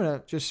imagine? I'm going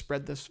to just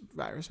spread this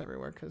virus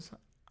everywhere because...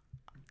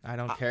 I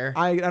don't care.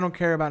 I don't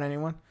care about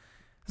anyone.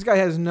 This guy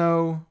has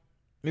no...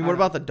 I mean, what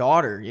about the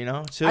daughter,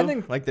 too? I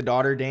think... Like the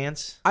daughter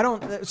dance?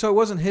 So it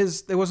wasn't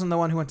his... It wasn't the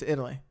one who went to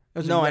Italy.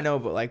 No, I know,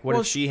 but like, what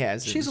if she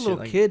has it? She's a and little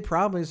shit, like- kid,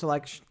 probably, so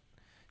like, she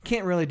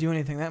can't really do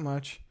anything that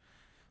much.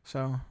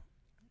 So,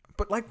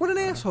 but like, what an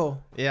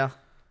asshole! Yeah.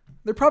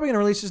 They're probably gonna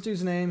release this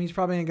dude's name. He's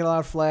probably gonna get a lot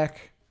of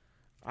flack.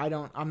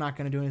 I'm not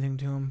gonna do anything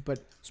to him. But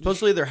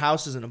Supposedly their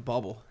house is in a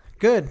bubble.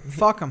 good,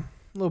 fuck them,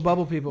 little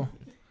bubble people.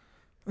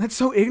 That's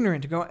so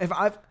ignorant to go.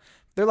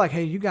 They're like,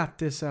 hey, you got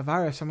this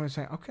virus. I'm gonna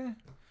say, okay.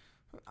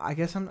 I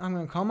guess I'm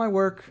gonna call my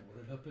work.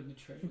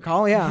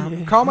 Call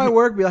my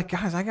work. Be like,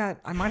 guys,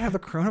 I might have the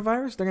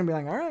coronavirus. They're gonna be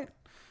like, all right.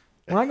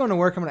 When I go into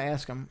work, I'm gonna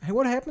ask them, hey,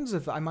 what happens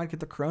if I might get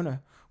the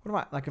corona? What am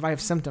I like if I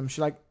have symptoms? She's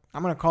like,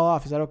 I'm gonna call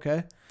off. Is that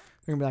okay?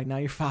 They're gonna be like, no,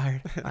 you're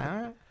fired. All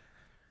right.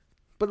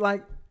 But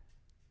like,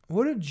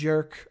 what a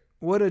jerk.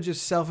 What a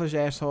just selfish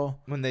asshole.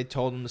 When they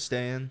told him to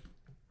stay in.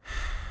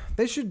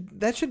 That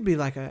should be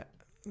like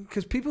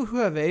because people who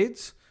have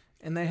AIDS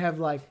and they have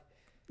like,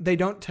 they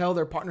don't tell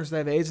their partners they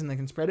have AIDS and they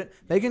can spread it,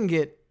 they can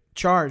get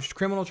charged,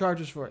 criminal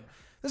charges for it.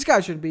 This guy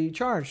should be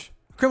charged,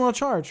 criminal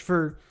charge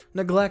for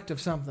neglect of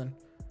something.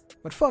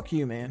 But fuck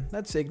you, man.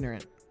 That's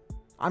ignorant.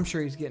 I'm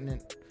sure he's getting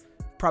it.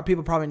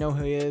 People probably know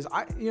who he is.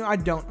 I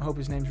don't hope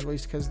his name's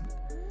released because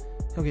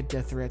he'll get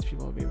death threats.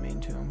 People will be mean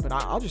to him. But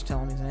I'll just tell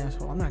him he's an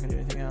asshole. I'm not gonna do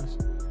anything else.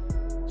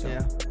 So,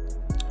 Yeah.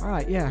 All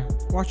right. Yeah.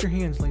 Wash your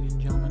hands, ladies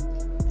and gentlemen.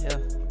 Yeah.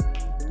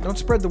 Don't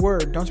spread the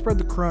word. Don't spread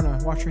the corona.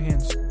 Wash your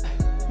hands.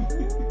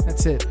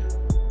 That's it.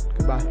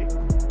 Goodbye.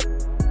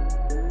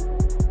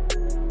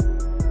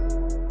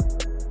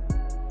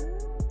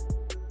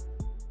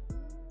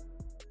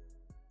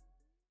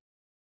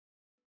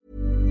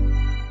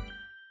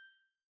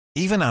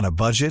 Even on a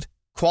budget,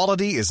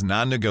 quality is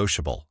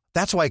non-negotiable.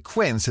 That's why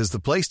Quince is the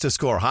place to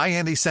score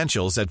high-end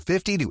essentials at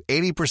 50 to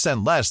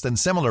 80% less than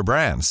similar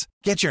brands.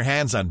 Get your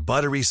hands on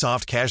buttery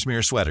soft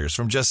cashmere sweaters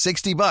from just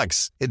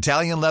 $60,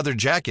 Italian leather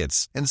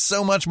jackets, and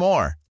so much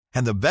more.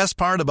 And the best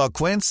part about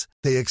Quince,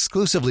 they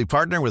exclusively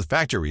partner with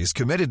factories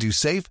committed to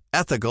safe,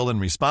 ethical,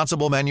 and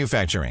responsible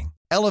manufacturing.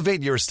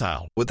 Elevate your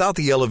style without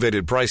the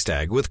elevated price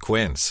tag with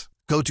Quince.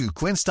 Go to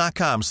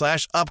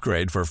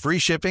quince.com/upgrade for free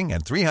shipping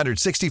and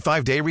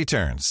 365-day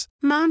returns.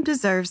 Mom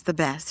deserves the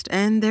best,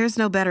 and there's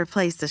no better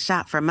place to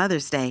shop for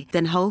Mother's Day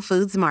than Whole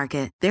Foods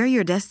Market. They're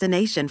your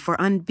destination for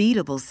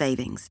unbeatable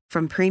savings,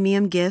 from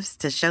premium gifts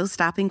to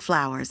show-stopping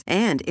flowers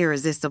and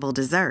irresistible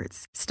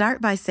desserts. Start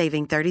by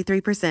saving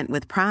 33%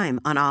 with Prime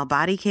on all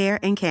body care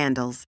and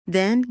candles.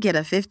 Then get a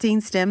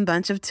 15-stem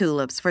bunch of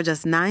tulips for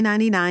just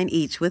 $9.99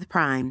 each with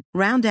Prime.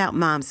 Round out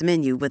Mom's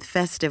menu with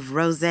festive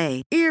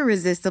rosé,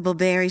 irresistible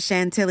berry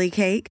chantilly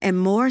cake, and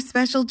more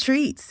special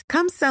treats.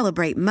 Come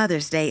celebrate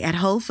Mother's Day at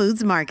Whole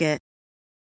Foods Market.